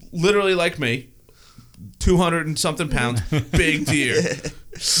 literally like me, 200 and something pounds, big deer.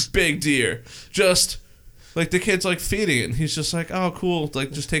 Big deer. Just like the kid's like feeding it, and he's just like, oh cool,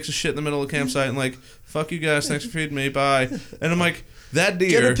 like just takes a shit in the middle of the campsite and like, fuck you guys, thanks for feeding me, bye. And I'm like, that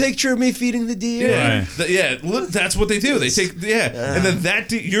deer. get a picture of me feeding the deer. Yeah, Right. look, that's what they do. They take, and then that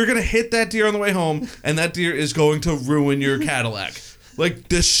deer, you're gonna hit that deer on the way home, and that deer is going to ruin your Cadillac, like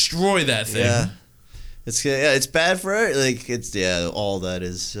destroy that thing. Yeah. It's bad for all that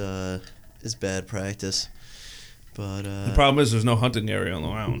is bad practice. But The problem is there's no hunting area on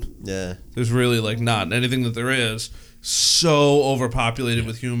Long Island. yeah. There's really like not anything that there is. So overpopulated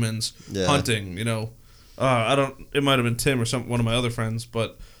with humans Yeah. hunting. You know, I don't. It might have been Tim or one of my other friends,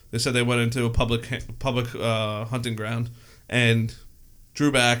 but they said they went into a public hunting ground and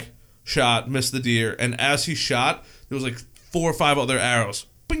drew back, shot, missed the deer, and as he shot, there was like 4 or 5 other arrows.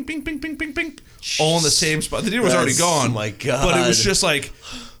 Bing, bing, bing, bing, bing, bing, all in the same spot. The deer was already gone. Oh my God. But it was just like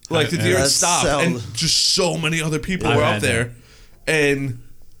the deer had That stopped, sound- and just so many other people I've were had up there, and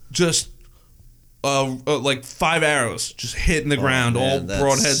just like 5 arrows just hitting the ground, man, all that's-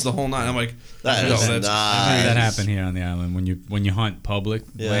 broadheads the whole night. I'm like, That no, is that's nice. That happened here on the island when you hunt public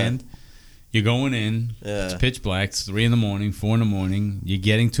land. You're going in. Yeah. It's pitch black. It's 3 a.m, 4 a. You're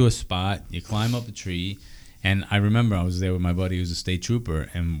getting to a spot. You climb up a tree, and I remember I was there with my buddy who's a state trooper,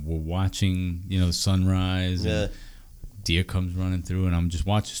 and we're watching the sunrise. Yeah. And deer comes running through, and I'm just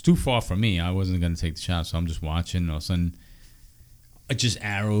watching. It's too far from me. I wasn't gonna take the shot, so I'm just watching. All of a sudden, just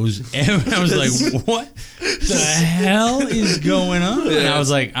arrows. I was like, "What the hell is going on?" And I was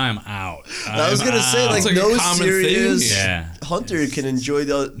like, "I'm out." I was gonna say It's like a no common serious thing. Yeah. hunter can enjoy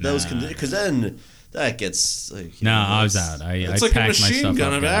those Nah. conditions, because then that gets like No, I was out. I it's like a packed my machine stuff gun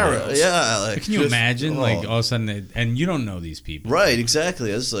up of there. arrows. Yeah, like Can you just- imagine? oh. Like all of a sudden, and you don't know these people. Right,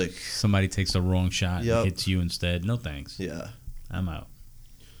 exactly. It's like Somebody takes the wrong shot Yep. and hits you instead. No thanks. yeah, I'm out.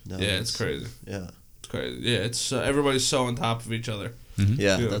 no, Yeah, it's crazy. Yeah, It's crazy. Yeah, it's everybody's so on top of each other.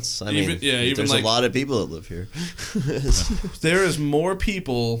 yeah. Yeah. That's I Even- mean, yeah, even there's like- a lot of people that live here. There is more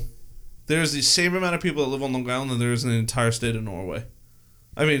people. There's the same amount of people that live on Long Island than there is in the entire state of Norway.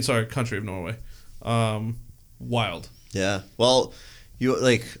 I mean, sorry, country of Norway. Wild. Yeah. Well,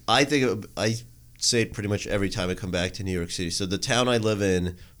 I say it pretty much every time I come back to New York City. So the town I live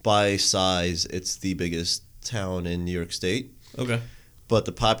in, by size, it's the biggest town in New York State. Okay. But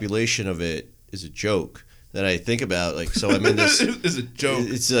the population of it is a joke. that I think about. Like, so I'm in this. It's a joke.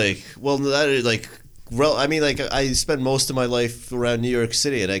 It's like, well, that is like, I mean, like I spent most of my life around New York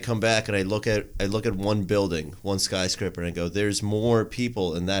City, and I come back and I look at one building, one skyscraper, and I go, "There's more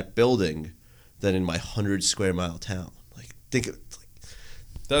people in that building than in my 100 square mile town." Like, think of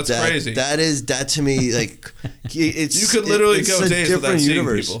That's that, crazy. That to me, like, it's you could literally it's go a days without different seeing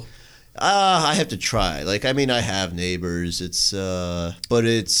universe. people. I have to try. Like, I mean, I have neighbors. It's but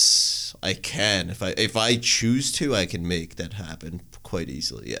it's I can if I choose to, I can make that happen quite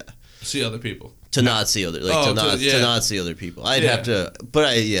easily. Yeah. See other people. To not see other to not see other people. I'd have to, but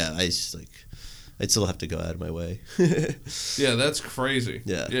I just like I'd still have to go out of my way. Yeah, that's crazy.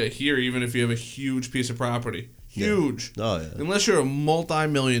 Yeah. Yeah, here even if you have a huge piece of property, huge. Oh yeah. Unless you're a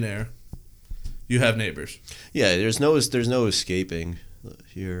multi-millionaire, you have neighbors. Yeah, there's no escaping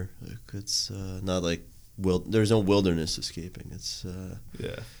here. Like, it's not like there's no wilderness escaping. It's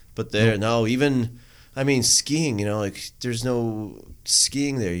Yeah. but there no even. I mean, skiing, you know, like, there's no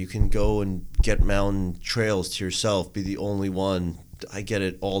skiing there. You can go and get mountain trails to yourself, be the only one. I get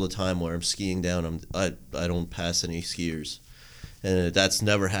it all the time where I'm skiing down. I don't pass any skiers. And that's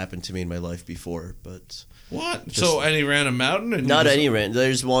never happened to me in my life before. But What? So any random mountain? And not any random.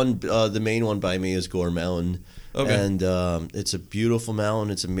 There's one, the main one by me is Gore Mountain. Okay. And it's a beautiful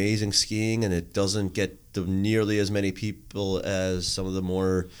mountain. It's amazing skiing, and it doesn't get nearly as many people as some of the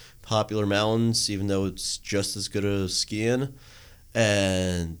more popular mountains, even though it's just as good as skiing.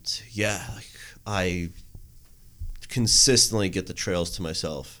 And yeah, like, I consistently get the trails to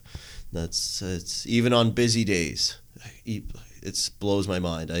myself. It's even on busy days. It blows my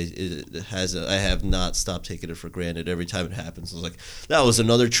mind. I have not stopped taking it for granted every time it happens. I was like, that was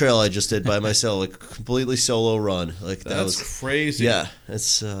another trail I just did by myself, like, completely solo run. Like, that was crazy. Yeah,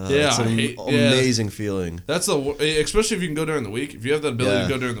 it's an amazing feeling. That's especially if you can go during the week. If you have the ability to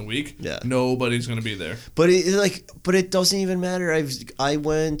go during the week, nobody's gonna be there. But it doesn't even matter. I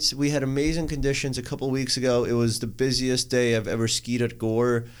went. We had amazing conditions a couple of weeks ago. It was the busiest day I've ever skied at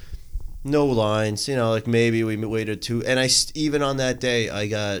Gore. No lines, you know, like, maybe we waited two. And even on that day,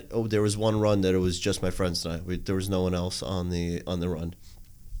 there was one run that it was just my friends and I. There was no one else on the run.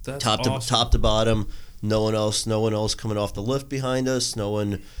 That's awesome. Top to bottom, no one else coming off the lift behind us. No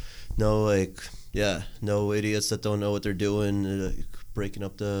idiots that don't know what they're doing, breaking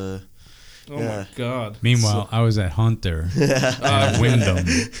up the. Oh my God. Meanwhile, I was at Hunter at Wyndham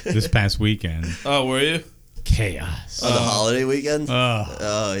this past weekend. Oh, were you? Chaos. On the holiday weekend? Yeah.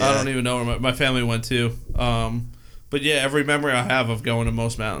 I don't even know where my family went to. But yeah, every memory I have of going to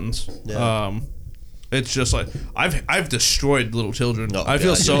most mountains. Yeah. It's just like I've destroyed little children. Oh, I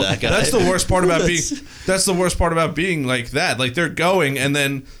feel God, so. That's the worst part about being. That's the worst part about being like that. Like, they're going, and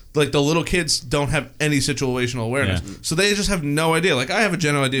then like the little kids don't have any situational awareness, so they just have no idea. Like, I have a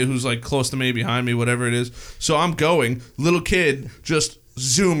general idea who's like close to me, behind me, whatever it is. So I'm going. Little kid just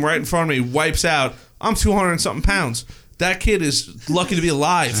zoom right in front of me, wipes out. I'm 200 and something pounds. That kid is lucky to be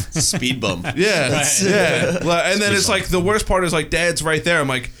alive. Speed bump. Yeah, Right. yeah. And then it's like, the worst part is like, Dad's right there. I'm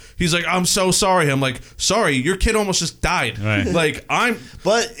like, he's like, I'm so sorry. I'm like, sorry, your kid almost just died. Right. Like,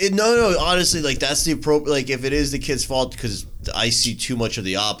 But no. Honestly, like, that's the appropriate. Like, if it is the kid's fault, because I see too much of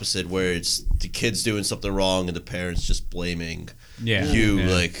the opposite, where it's the kid's doing something wrong and the parents just blaming you.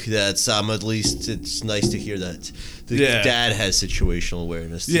 Yeah. Like, that's at least it's nice to hear that the dad has situational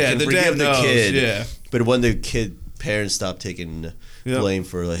awareness. Yeah, Can the forgive dad knows, kid. yeah. But when the parents stop taking blame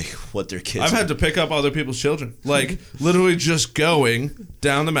for like what their kids. I've had to pick up other people's children. Like, literally just going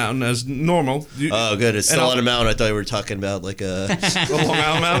down the mountain as normal. Oh, good. It's still on a mountain. I thought we were talking about like a Long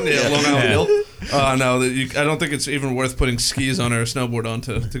Island Mountain? Yeah, Long Island Hill. No, I don't think it's even worth putting skis on or a snowboard on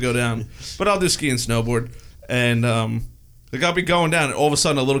to go down. But I'll do ski and snowboard. And like, I'll be going down, and all of a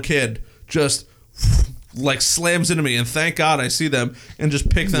sudden a little kid just like slams into me, and thank God I see them and just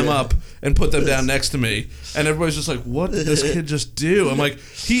pick them up and put them down next to me. And everybody's just like, what did this kid just do? I'm like,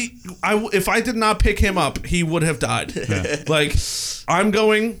 if I did not pick him up, he would have died. Like, I'm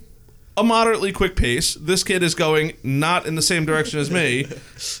going a moderately quick pace. This kid is going not in the same direction as me,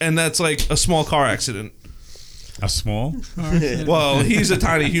 and that's like a small car accident. A small? Well, he's a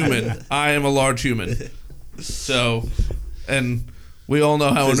tiny human. I am a large human. So, and we all know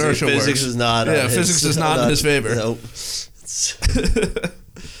how inertia works. Physics is not. Physics is not in his favor. Nope.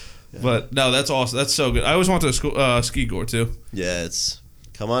 But no, that's awesome. That's so good. I always wanted to ski Gore too. Yeah, it's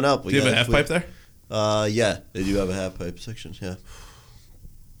come on up. Do you have a half pipe there? Yeah, they do have a half pipe section. Yeah.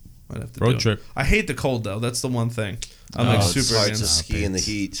 Might have to Road do it. trip. I hate the cold though. That's the one thing. I'm like It's super hard to against. ski in the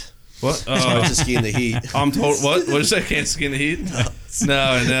heat. What? It's hard to ski in the heat. I'm told. What? What did you say? I can't ski in the heat?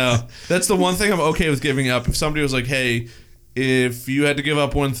 No. That's the one thing I'm okay with giving up. If somebody was like, "Hey, if you had to give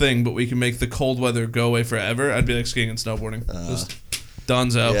up one thing, but we can make the cold weather go away forever, I'd be like skiing and snowboarding. Just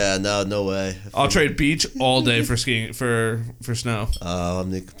donezo. Yeah, no way. I'll trade beach all day for skiing for snow.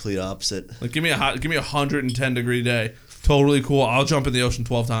 I'm the complete opposite. Like give me a 110-degree day. Totally cool. I'll jump in the ocean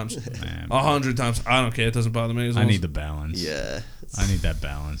 12 times. Man, 100 times. I don't care. It doesn't bother me. I need the balance. Yeah. I need that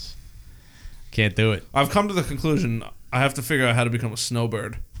balance. Can't do it. I've come to the conclusion I have to figure out how to become a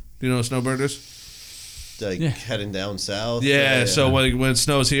snowbird. Do you know what a snowbird is? Like heading down south. Yeah, so when it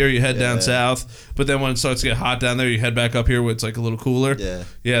snows here, you head down Yeah. south. But then when it starts to get hot down there, you head back up here where it's like a little cooler. Yeah.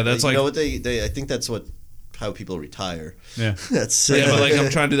 Yeah, that's you like... know what they I think that's how people retire. Yeah. That's Yeah, but like I'm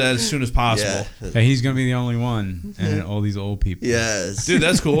trying to do that as soon as possible. Yeah. Hey, he's gonna be the only one, and all these old people. Yes. Dude,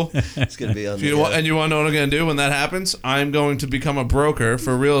 that's cool. It's gonna be on And you want to know what I'm going to do when that happens? I'm going to become a broker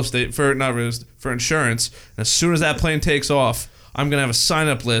for real estate, for insurance. And as soon as that plane takes off, I'm going to have a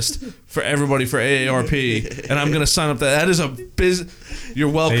sign-up list for everybody for AARP, and I'm going to sign up. That is a You're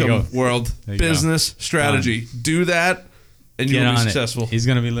welcome, go. world. There you Business strategy. Do that, and Get you'll be on successful. it. He's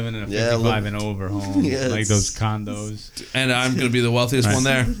gonna be living in a Yeah, 55 and over home, Yes. like those condos, And I'm going to be the wealthiest Right. one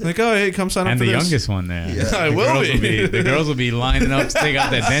there. Like, oh, hey, come sign up and for the this. youngest one there. Yeah. I The will girls be. The girls will be lining up to take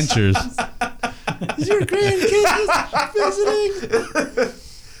out their dentures. Is your grandkids visiting?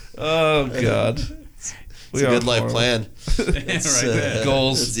 Oh, God. It's a good life plan. Right there.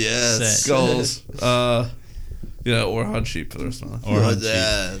 Goals. Yes. Set. Goals. Or hunt sheep for the rest of my life. Or hunt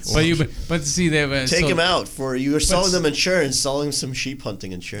sheep. Yeah. But see, they Take him out for you were selling them insurance, selling some sheep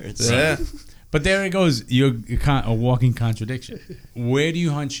hunting insurance. Yeah. But there it goes. You're a walking contradiction. Where do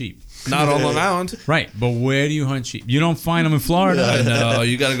you hunt sheep? Not on Long Island. Right, but where do you hunt sheep? You don't find them in Florida. I know.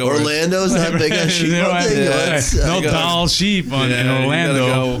 You got to go. where it's- Orlando's not big on sheep Right, hunting. right. Let's, No you gotta- doll sheep in Yeah, you gotta Orlando.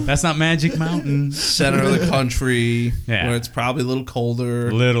 go. That's not Magic Mountain. Center of the country, Yeah. where it's probably a little colder.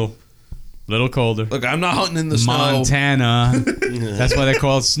 Little colder. Look, I'm not hunting in the snow. Montana. That's why they're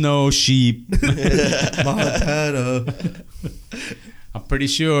called snow sheep. Montana. I'm pretty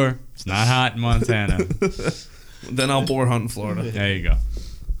sure it's not hot in Montana. Then I'll boar hunt in Florida. There you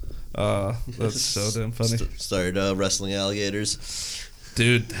go. That's so damn funny, Started wrestling alligators.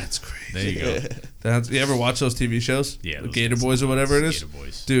 dude. That's crazy. There you go. You ever watch those TV shows? Yeah, the those Gator Boys or whatever it is, Gator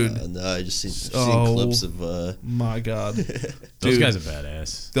Boys. dude. No, I just seen Oh. clips of. My God, Those dude. guys are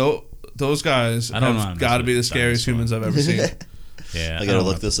badass. Those guys I don't know how have to got to mess be the with scariest dinosaur. humans I've ever seen. Yeah, I gotta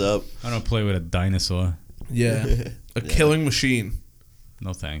look this up. I don't play with a dinosaur. Yeah, a killing machine.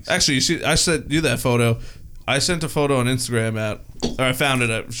 No thanks. Actually, you see, I sent you that photo. I sent a photo on Instagram or I found it,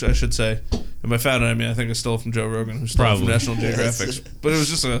 I should say. And by found it, I mean, I think it's still from Joe Rogan, who stole it from Probably. National Geographic. But it was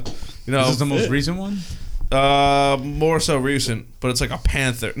just Is this the most recent one? more so recent, but it's like a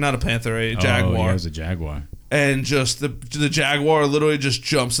panther, not a panther, a Oh, jaguar. yeah, it was a jaguar. And just the jaguar literally just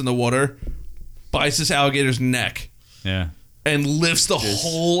jumps in the water, bites this alligator's neck, Yeah. and lifts the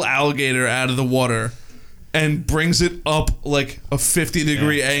whole alligator out of the water and brings it up like a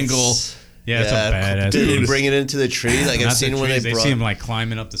 50-degree angle. Yeah, it's a badass. Did they dude. bring it into the tree? Like I've Not seen the when trees, they they brought. see him like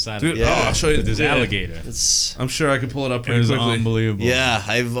climbing up the side Dude, of the I'll show you. this Yeah. alligator. It's, I'm sure I could pull it up It pretty was quickly. unbelievable. yeah,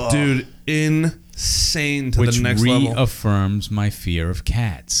 I've Dude, insane to Which the next level. reaffirms my fear of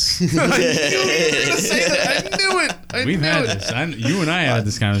cats. I knew you were gonna say that. I knew it. I We've knew had it. this. You and I had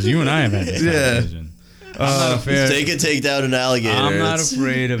this conversation. You and I have had this Yeah. conversation. I'm not afraid. They can take down an alligator. I'm not It's-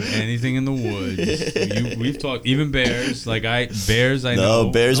 afraid of anything in the woods. We've talked, even bears. Like bears, I know. No,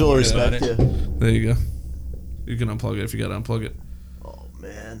 bears Don't will worry about respect it. you. There you go. You can unplug it if you gotta unplug it. Oh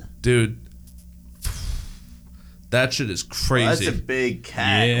man, Dude. That shit is crazy. that's a big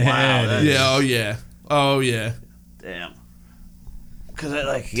cat. Yeah, Wow. it That's, Yeah, oh yeah. Oh yeah. Damn. Because I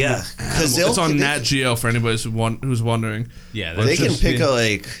like because It's on Nat Geo for anybody who's wondering. Yeah, They that's can just- pick a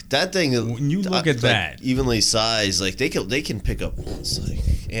like that thing. When you look at like, that. evenly sized, like they can pick up like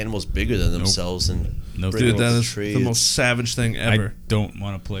animals bigger than themselves and Nope. bring Dude, them that up is tree. the most savage thing I ever. don't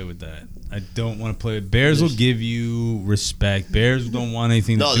want to play with that. I don't want to play with bears. Will give you respect. Bears don't want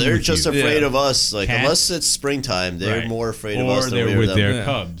anything. No, to do they're with just you. afraid Yeah. of us. Like Cats- unless it's springtime, they're Right. more afraid of or us than they're we are with them. their Yeah.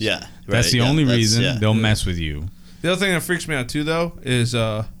 cubs. Yeah, That's right, the yeah, only that's- reason yeah. they'll mess with you. The other thing that freaks me out too, though, is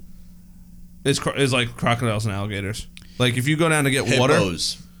like crocodiles and alligators. Like if you go down to get water,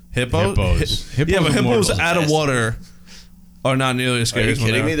 Hippos. Hippos. Yeah, but are more hippos out of fast. water are not nearly as Are scary you as when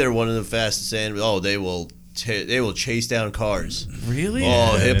kidding they me? are. They're one of the fastest animals. Oh, they will chase down cars. Really?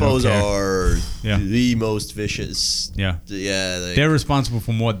 Oh, they don't hippos care. are Yeah. the most vicious. Yeah. Yeah, They're responsible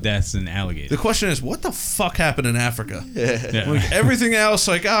for more deaths than alligators. The question is, what the fuck happened in Africa? Yeah. Like everything else,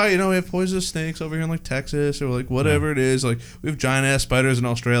 like we have poisonous snakes over here in like Texas or like whatever it is. Like we have giant ass spiders in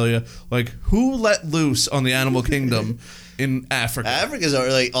Australia. Like who let loose on the animal kingdom in Africa. Africa's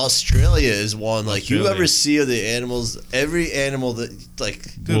like Australia is one. Like you Australia. ever see of the animals? Every animal that like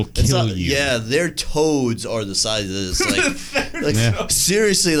Will it's kill not, you. Yeah, their toads are the size of this. Like Yeah.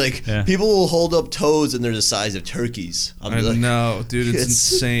 seriously, like Yeah. people will hold up toads and they're the size of turkeys. I'm I like, know, dude. It's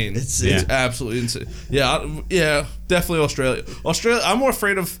It's- insane. it's- It's Yeah. absolutely insane. Yeah, definitely Australia. Australia. I'm more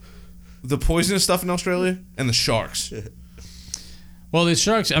afraid of the poisonous stuff in Australia and the sharks. Well, the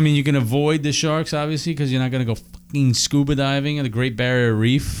sharks. I mean, you can avoid the sharks obviously because you're not gonna go fucking scuba diving at the Great Barrier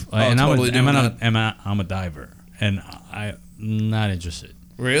Reef. And totally doing that. I'm a diver, and I'm not interested.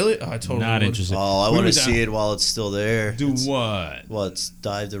 Really? Oh, I totally Not would. interested. Oh, I We want were to see it while it's still there. Do what? What's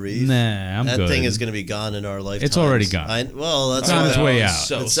dive the reef? Nah, I'm that good. thing is going to be gone in our lifetime. It's already gone. Well, that's It's on why- its way Oh, out.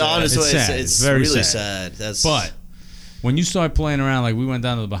 So It's sad. on its It's way. sad. It's It's very really sad. sad. That's But when you start playing around, like we went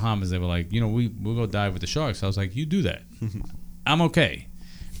down to the Bahamas, they were like, we'll go dive with the sharks. I was like, you do that. I'm okay.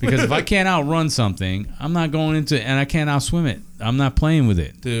 Because if I can't outrun something, I'm not going into it, and I can't outswim it. I'm not playing with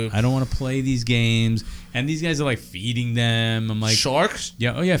it. Dude. I don't want to play these games. And these guys are like feeding them. I'm like, Sharks?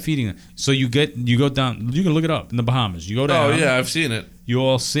 yeah, oh yeah, feeding them. So you go down, you can look it up in the Bahamas. You go Oh down. yeah, I've seen it. You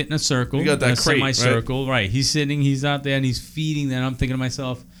all sit in a circle. You got that in a crate, right? semicircle, right? He's sitting, he's out there, and he's feeding them. I'm thinking to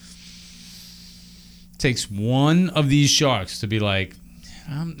myself, takes one of these sharks to be like,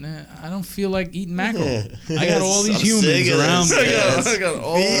 I don't feel like eating mackerel. I got all these I'm humans sick of around this. me. Yes. I got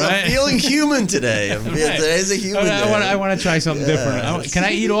all. Right. I'm feeling human today. Today's a human day. I want to try something different. Can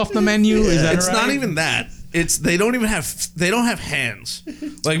I eat off the menu? Is that It's all right? not even that. It's they don't have hands.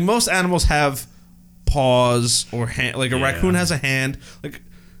 Like most animals have paws or hand. Like a Yeah. raccoon has a hand. Like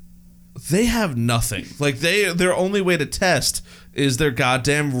they have nothing. Like their only way to test is their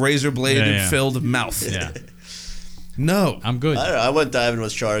goddamn razor bladed Yeah, yeah. filled mouth. Yeah, No. I'm good. I don't know. I went diving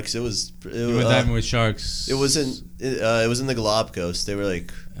with sharks. You were diving with sharks. It was in the Galapagos. They were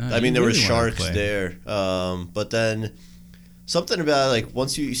like, I you mean, there were really wanna sharks play. there. But then something about like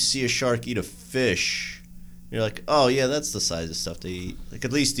once you see a shark eat a fish, you're like, oh yeah, that's the size of stuff they eat. Like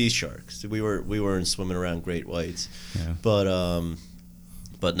at least these sharks. We weren't swimming around great whites, Yeah. but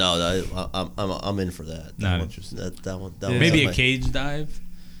no, I'm in for that. Not one, interested. That one. Maybe was a cage dive.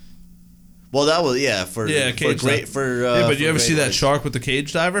 Well, that was for cage great dive. for. Yeah, but for you ever great see that whites. shark with the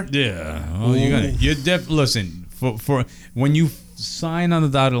cage diver? Yeah. Oh, you're listen for when you sign on the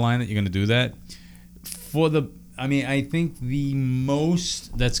dotted line that you're gonna do that. I think the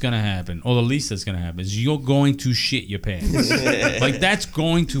most that's gonna happen, or the least that's gonna happen, is you're going to shit your pants. Like that's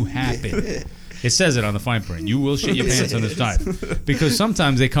going to happen. It says it on the fine print. You will shit your pants on this dive because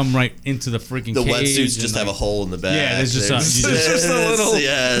sometimes they come right into the freaking The cage wetsuits and, just like, have a hole in the back. Yeah, there's just a- you It's just a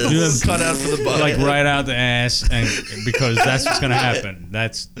little cut out for the butt. like right out the ass, and because that's what's gonna happen.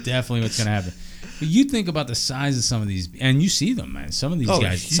 That's definitely what's gonna happen. But you think about the size of some of these, and you see them, man. Some of these Oh,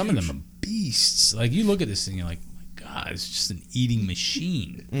 guys, some of them huge. are beasts. Like you look at this thing, you're like, oh my God, it's just an eating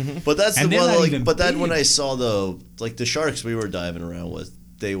machine. But that's And the they're one. not Like, even but then when big. I saw the sharks we were diving around with,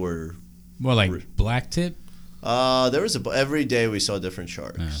 they were. Well, like black tip, There was every day we saw different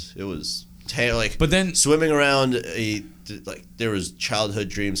sharks. It was like. but then Swimming around, like there was childhood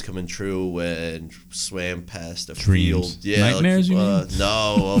dreams coming true when swam past a Dreams? field. Yeah, Nightmares, you mean?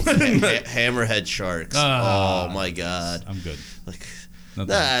 No, hammerhead sharks. Ah. Oh my god! I'm good. Like,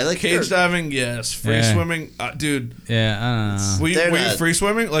 Nothing. nah, like Cage diving, yes. Free Yeah. swimming, dude. Yeah, I don't know. Were They're you not- free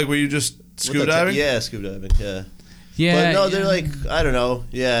swimming? Like were you just scuba diving? Yeah, scuba diving. Yeah, Yeah, but no, they're yeah. like I don't know.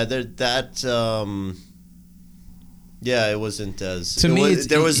 Yeah, they're that. Yeah, it wasn't as. To me, it's-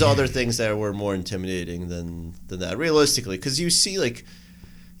 there was yeah. other things that were more intimidating than that. Realistically, because you see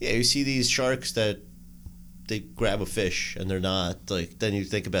you see these sharks that they grab a fish and they're not like. Then you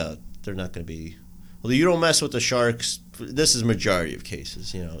think about they're not going to be. Well, you don't mess with the sharks. This is majority of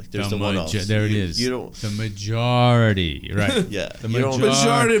cases, like there's the one-offs. There it is. You don't. The majority, right? Yeah, The you don't-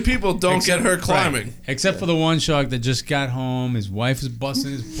 Majority of people don't get hurt climbing. Right. Except for the one shark that just got home. His wife is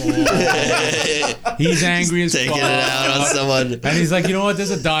busting his balls. He's angry as taking fuck. it out on someone. And he's like, you know what? There's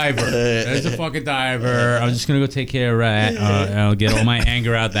a diver. There's a fucking diver. I'm just gonna go take care of that. I'll get all my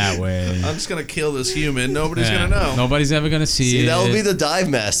anger out that way. I'm just gonna kill this human. Nobody's Yeah. gonna know. Nobody's ever gonna see, See, it. that would be the dive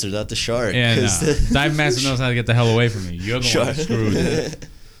master, not the shark. Yeah, no. 'cause Dive master knows how to get the hell away from me. You're the one Shark. that's screwed.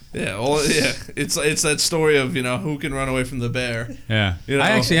 Yeah, it's that story of who can run away from the bear. Yeah, You know?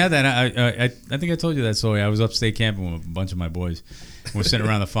 I actually had that. I think I told you that story. I was upstate camping with a bunch of my boys. We're sitting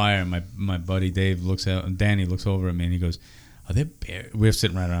around the fire, and my buddy Dave Danny looks over at me, and he goes, "Are there bear?" We're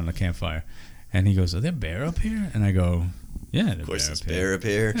sitting right around the campfire, and he goes, "Are there bear up here?" And I go, "Yeah, there's Of course, bear it's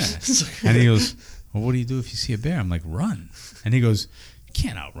up here." bear up here. And he goes, "Well, what do you do if you see a bear?" I'm like, "Run." And he goes, "You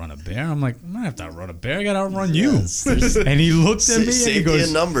can't outrun a bear." I'm like, "I'm not have to outrun a bear. I got to outrun you." Yes, there's- And he looked at me and he Safety goes,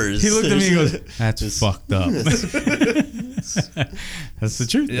 in numbers. he looked at me and he goes, There's- "That's fucked up." That's the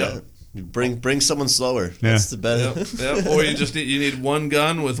truth. Yeah. Bring someone slower. That's the best. Yep. Or you need one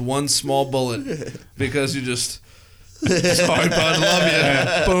gun with one small bullet because you just. Sorry, bud, love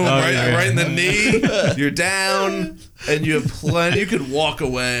you. Boom, right in the knee. You're down, and you have plenty. You could walk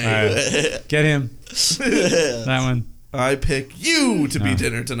away. Right. Get him. That one. I pick you to be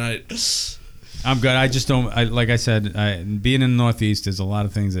dinner tonight. I'm good. I just don't. Like I said, being in the Northeast, there's a lot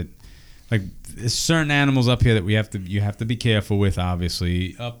of things that, like, there's certain animals up here that you have to be careful with.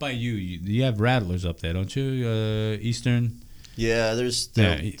 Obviously, up by you have rattlers up there, don't you? Eastern. Yeah,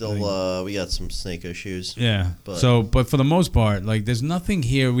 we got some snake issues. Yeah. But for the most part, like, there's nothing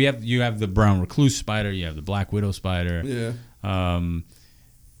here. You have the brown recluse spider, you have the black widow spider. Yeah.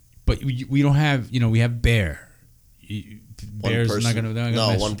 But we don't have. We have bear. Bears not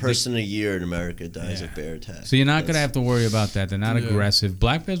gonna. One person a year in America dies of bear attack. So you're not gonna have to worry about that. They're not aggressive.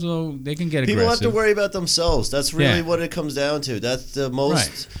 Black bears, though, they can get aggressive. People have to worry about themselves. That's really what it comes down to. That's the most.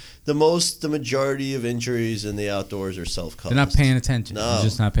 Right. The majority of injuries in the outdoors are self-caused. They're not paying attention. No. They're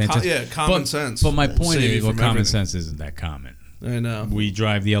just not paying attention. Common sense. But my point is, common sense isn't that common. I know. We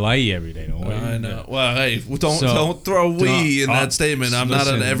drive the LIE every day, don't we? I know. Well, hey, don't throw "we" in that statement. I'm not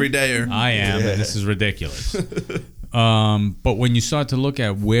an everydayer. I am, and this is ridiculous. But when you start to look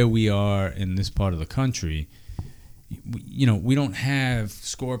at where we are in this part of the country, we don't have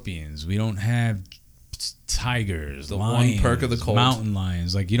scorpions. We don't have tigers, the lions, one perk of the cold. Mountain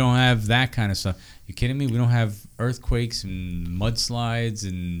lions. Like, you don't have that kind of stuff. You kidding me? We don't have earthquakes and mudslides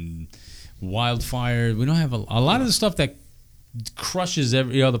and wildfires. We don't have a lot of the stuff that crushes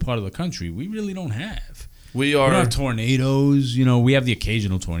every other part of the country. We really don't have. We don't have tornadoes. We have the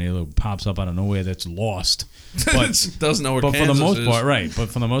occasional tornado that pops up out of nowhere that's lost. But doesn't know where Kansas for the most is. part, right? But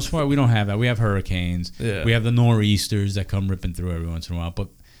for the most part, we don't have that. We have hurricanes. Yeah. We have the nor'easters that come ripping through every once in a while. But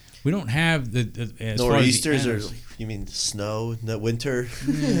we don't have the nor'easters are. You mean snow in the winter?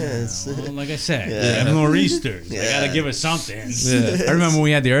 Yeah, well, like I said, we have nor'easters. Yeah. They got to give us something. Yeah. I remember when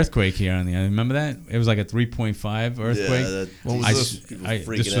we had the earthquake here on the island. Remember that? It was like a 3.5 earthquake. Yeah,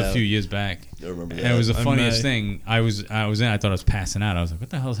 this was a few years back. I remember that. And it was the funniest thing. I thought I was passing out. I was like, what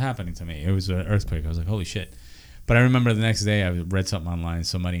the hell is happening to me? It was an earthquake. I was like, holy shit. But I remember the next day I read something online.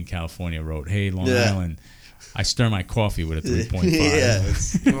 Somebody in California wrote, hey, Long Island, I stir my coffee with a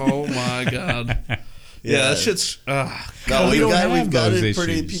 3.5. Yeah. Oh, my God. Yeah, that shit's. We've got it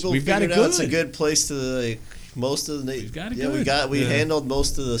pretty. People figured out it's a good place to most of the. We've got it. We handled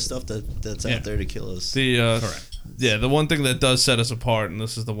most of the stuff that's out there to kill us. Correct. Yeah, the one thing that does set us apart, and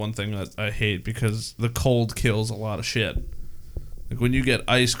this is the one thing that I hate because the cold kills a lot of shit. Like when you get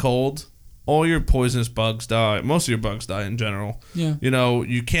ice cold, all your poisonous bugs die. Most of your bugs die in general. Yeah.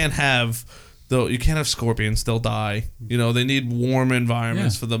 You can't have. Though you can't have scorpions, they'll die. They need warm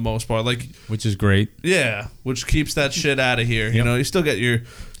environments for the most part. Which is great. Yeah, which keeps that shit out of here. Yep. You still get your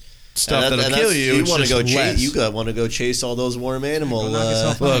stuff that'll kill you. You want to go chase? You want to go chase all those warm animals?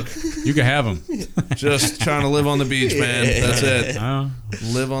 Look, you can have them. Just trying to live on the beach, man. That's it.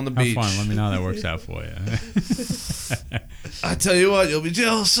 Live on the beach. Have fun. Let me know how that works out for you. I tell you what, you'll be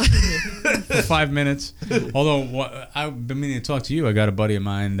jealous. For 5 minutes. Although I've been meaning to talk to you. I got a buddy of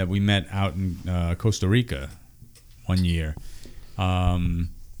mine that we met out in Costa Rica one year, and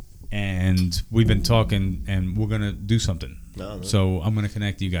we've been talking, and we're gonna do something. No. So I'm gonna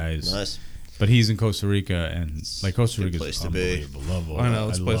connect you guys. Nice. But he's in Costa Rica, and Costa Rica is unbelievable. I know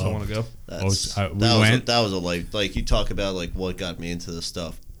it's a place I want to go. That was a life. Like you talk about what got me into this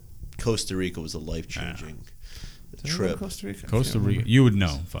stuff. Costa Rica was a life changing. Trip. Costa Rica. You would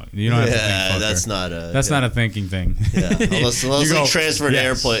know. You don't have to think. That's not a thinking thing. Yeah, unless you transferred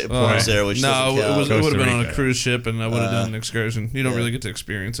airports there, which it would have been on a cruise ship, and I would have done an excursion. You don't really get to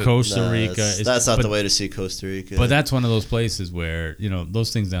experience it. Costa Rica. That's not the way to see Costa Rica. But that's one of those places where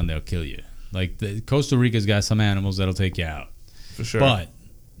those things down there will kill you. Like Costa Rica's got some animals that'll take you out. For sure. But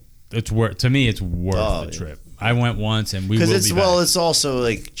it's worth the trip. I went once, and we will be back. Because it's also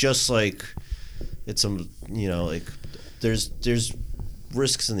there's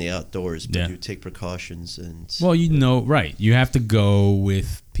risks in the outdoors, but you take precautions and. Well, right. You have to go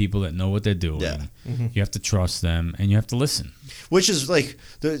with people that know what they're doing. Yeah. Mm-hmm. You have to trust them, and you have to listen. Which is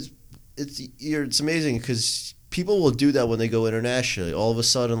it's amazing because people will do that when they go internationally. All of a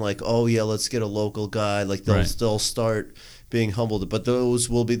sudden, let's get a local guide. They'll start being humbled. But those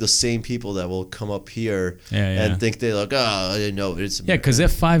will be the same people that will come up here Yeah. and think they're like, I didn't know it's Yeah, because they're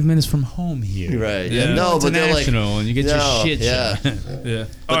 5 minutes from home here. right. Yeah. No, but they're like, International, and you get your shit. yeah. Yeah.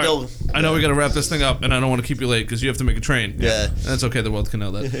 But All they'll- right. I know we got to wrap this thing up, and I don't want to keep you late because you have to make a train. Yeah. That's okay. The world can know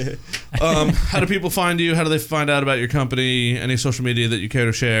that. How do people find you? How do they find out about your company? Any social media that you care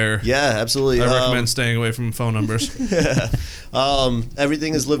to share? Yeah, absolutely. I recommend staying away from phone numbers.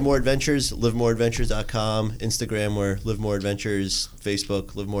 Everything is Live More Adventures, livemoreadventures.com, Instagram, we're Live More Adventures,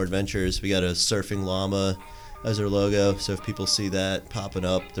 Facebook, Live More Adventures. We got a surfing llama as our logo, so if people see that popping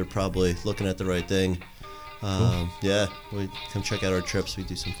up, they're probably looking at the right thing. Yeah, come check out our trips. We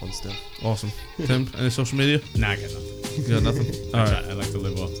do some fun stuff. Awesome. Tim, any social media? Nah, I got nothing. You got nothing? All right. I like to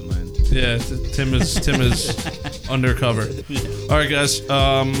live off the land. Yeah, Tim is undercover. All right, guys.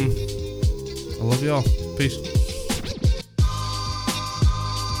 I love y'all. Peace.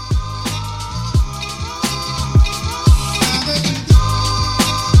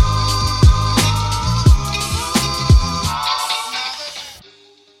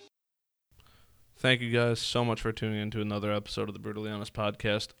 Thank you guys so much for tuning in to another episode of the Brutally Honest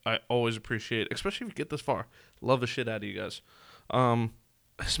Podcast. I always appreciate it, especially if you get this far. Love the shit out of you guys.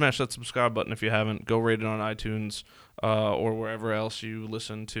 Smash that subscribe button if you haven't. Go rate it on iTunes or wherever else you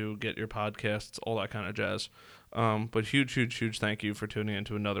listen to get your podcasts, all that kind of jazz. But huge thank you for tuning in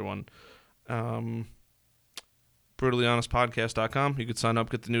to another one. BrutallyHonestPodcast.com. You can sign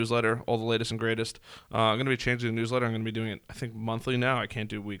up, get the newsletter, all the latest and greatest. I'm going to be changing the newsletter. I'm going to be doing it, I think, monthly now. I can't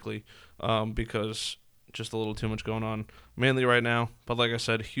do weekly because just a little too much going on, mainly right now. But like I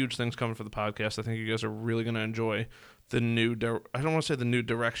said, huge things coming for the podcast. I think you guys are really going to enjoy the new, I don't want to say the new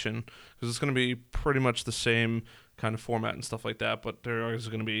direction, because it's going to be pretty much the same kind of format and stuff like that, but there is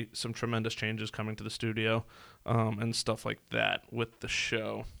going to be some tremendous changes coming to the studio and stuff like that with the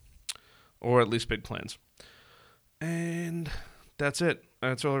show, or at least big plans. And that's it.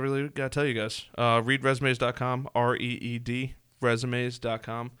 That's all I really got to tell you guys. ReadResumes.com, REED,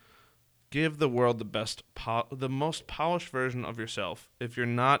 resumes.com. Give the world the most polished version of yourself. If you're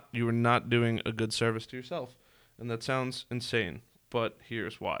not, you are not doing a good service to yourself. And that sounds insane, but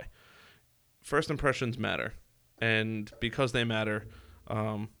here's why. First impressions matter. And because they matter,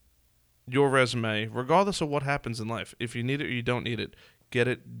 your resume, regardless of what happens in life, if you need it or you don't need it, get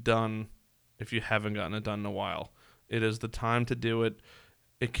it done if you haven't gotten it done in a while. It is the time to do it.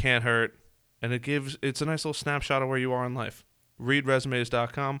 It can't hurt. And it's a nice little snapshot of where you are in life.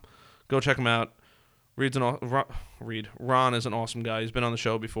 ReadResumes.com. Go check him out. Ron is an awesome guy. He's been on the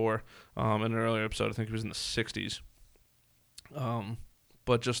show before in an earlier episode. I think he was in the 60s.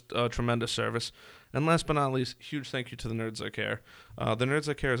 But just a tremendous service. And last but not least, huge thank you to the Nerds That Care. The Nerds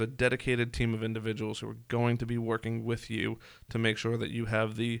That Care is a dedicated team of individuals who are going to be working with you to make sure that you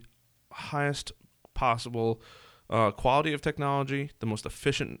have the highest possible quality of technology, the most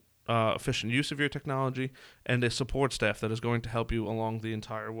efficient use of your technology, and a support staff that is going to help you along the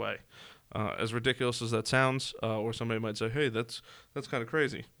entire way. As ridiculous as that sounds, or somebody might say, hey, that's kind of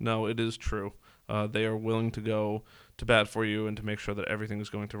crazy. No, it is true. They are willing to go to bat for you and to make sure that everything is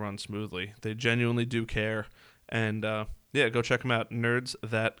going to run smoothly. They genuinely do care. And, go check them out,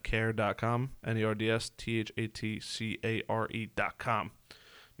 nerdsthatcare.com, nerdsthatcare.com.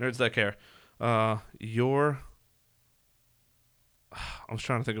 Nerds That Care. I was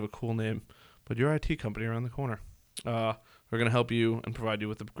trying to think of a cool name, but your IT company around the corner. We're going to help you and provide you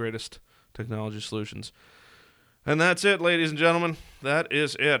with the greatest technology solutions. And that's it, ladies and gentlemen. That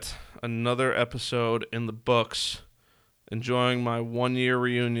is it. Another episode in the books. Enjoying my 1 year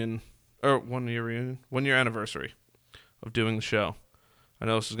anniversary of doing the show. I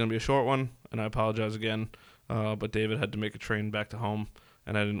know this is going to be a short one, and I apologize again, but David had to make a train back to home,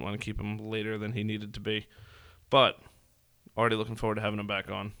 and I didn't want to keep him later than he needed to be. But already looking forward to having him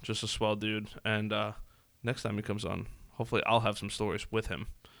back on. Just a swell dude. And next time he comes on, hopefully I'll have some stories with him.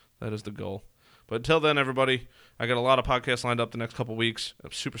 That is the goal. But until then, everybody, I got a lot of podcasts lined up the next couple weeks.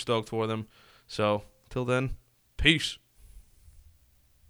 I'm super stoked for them. So, till then, peace.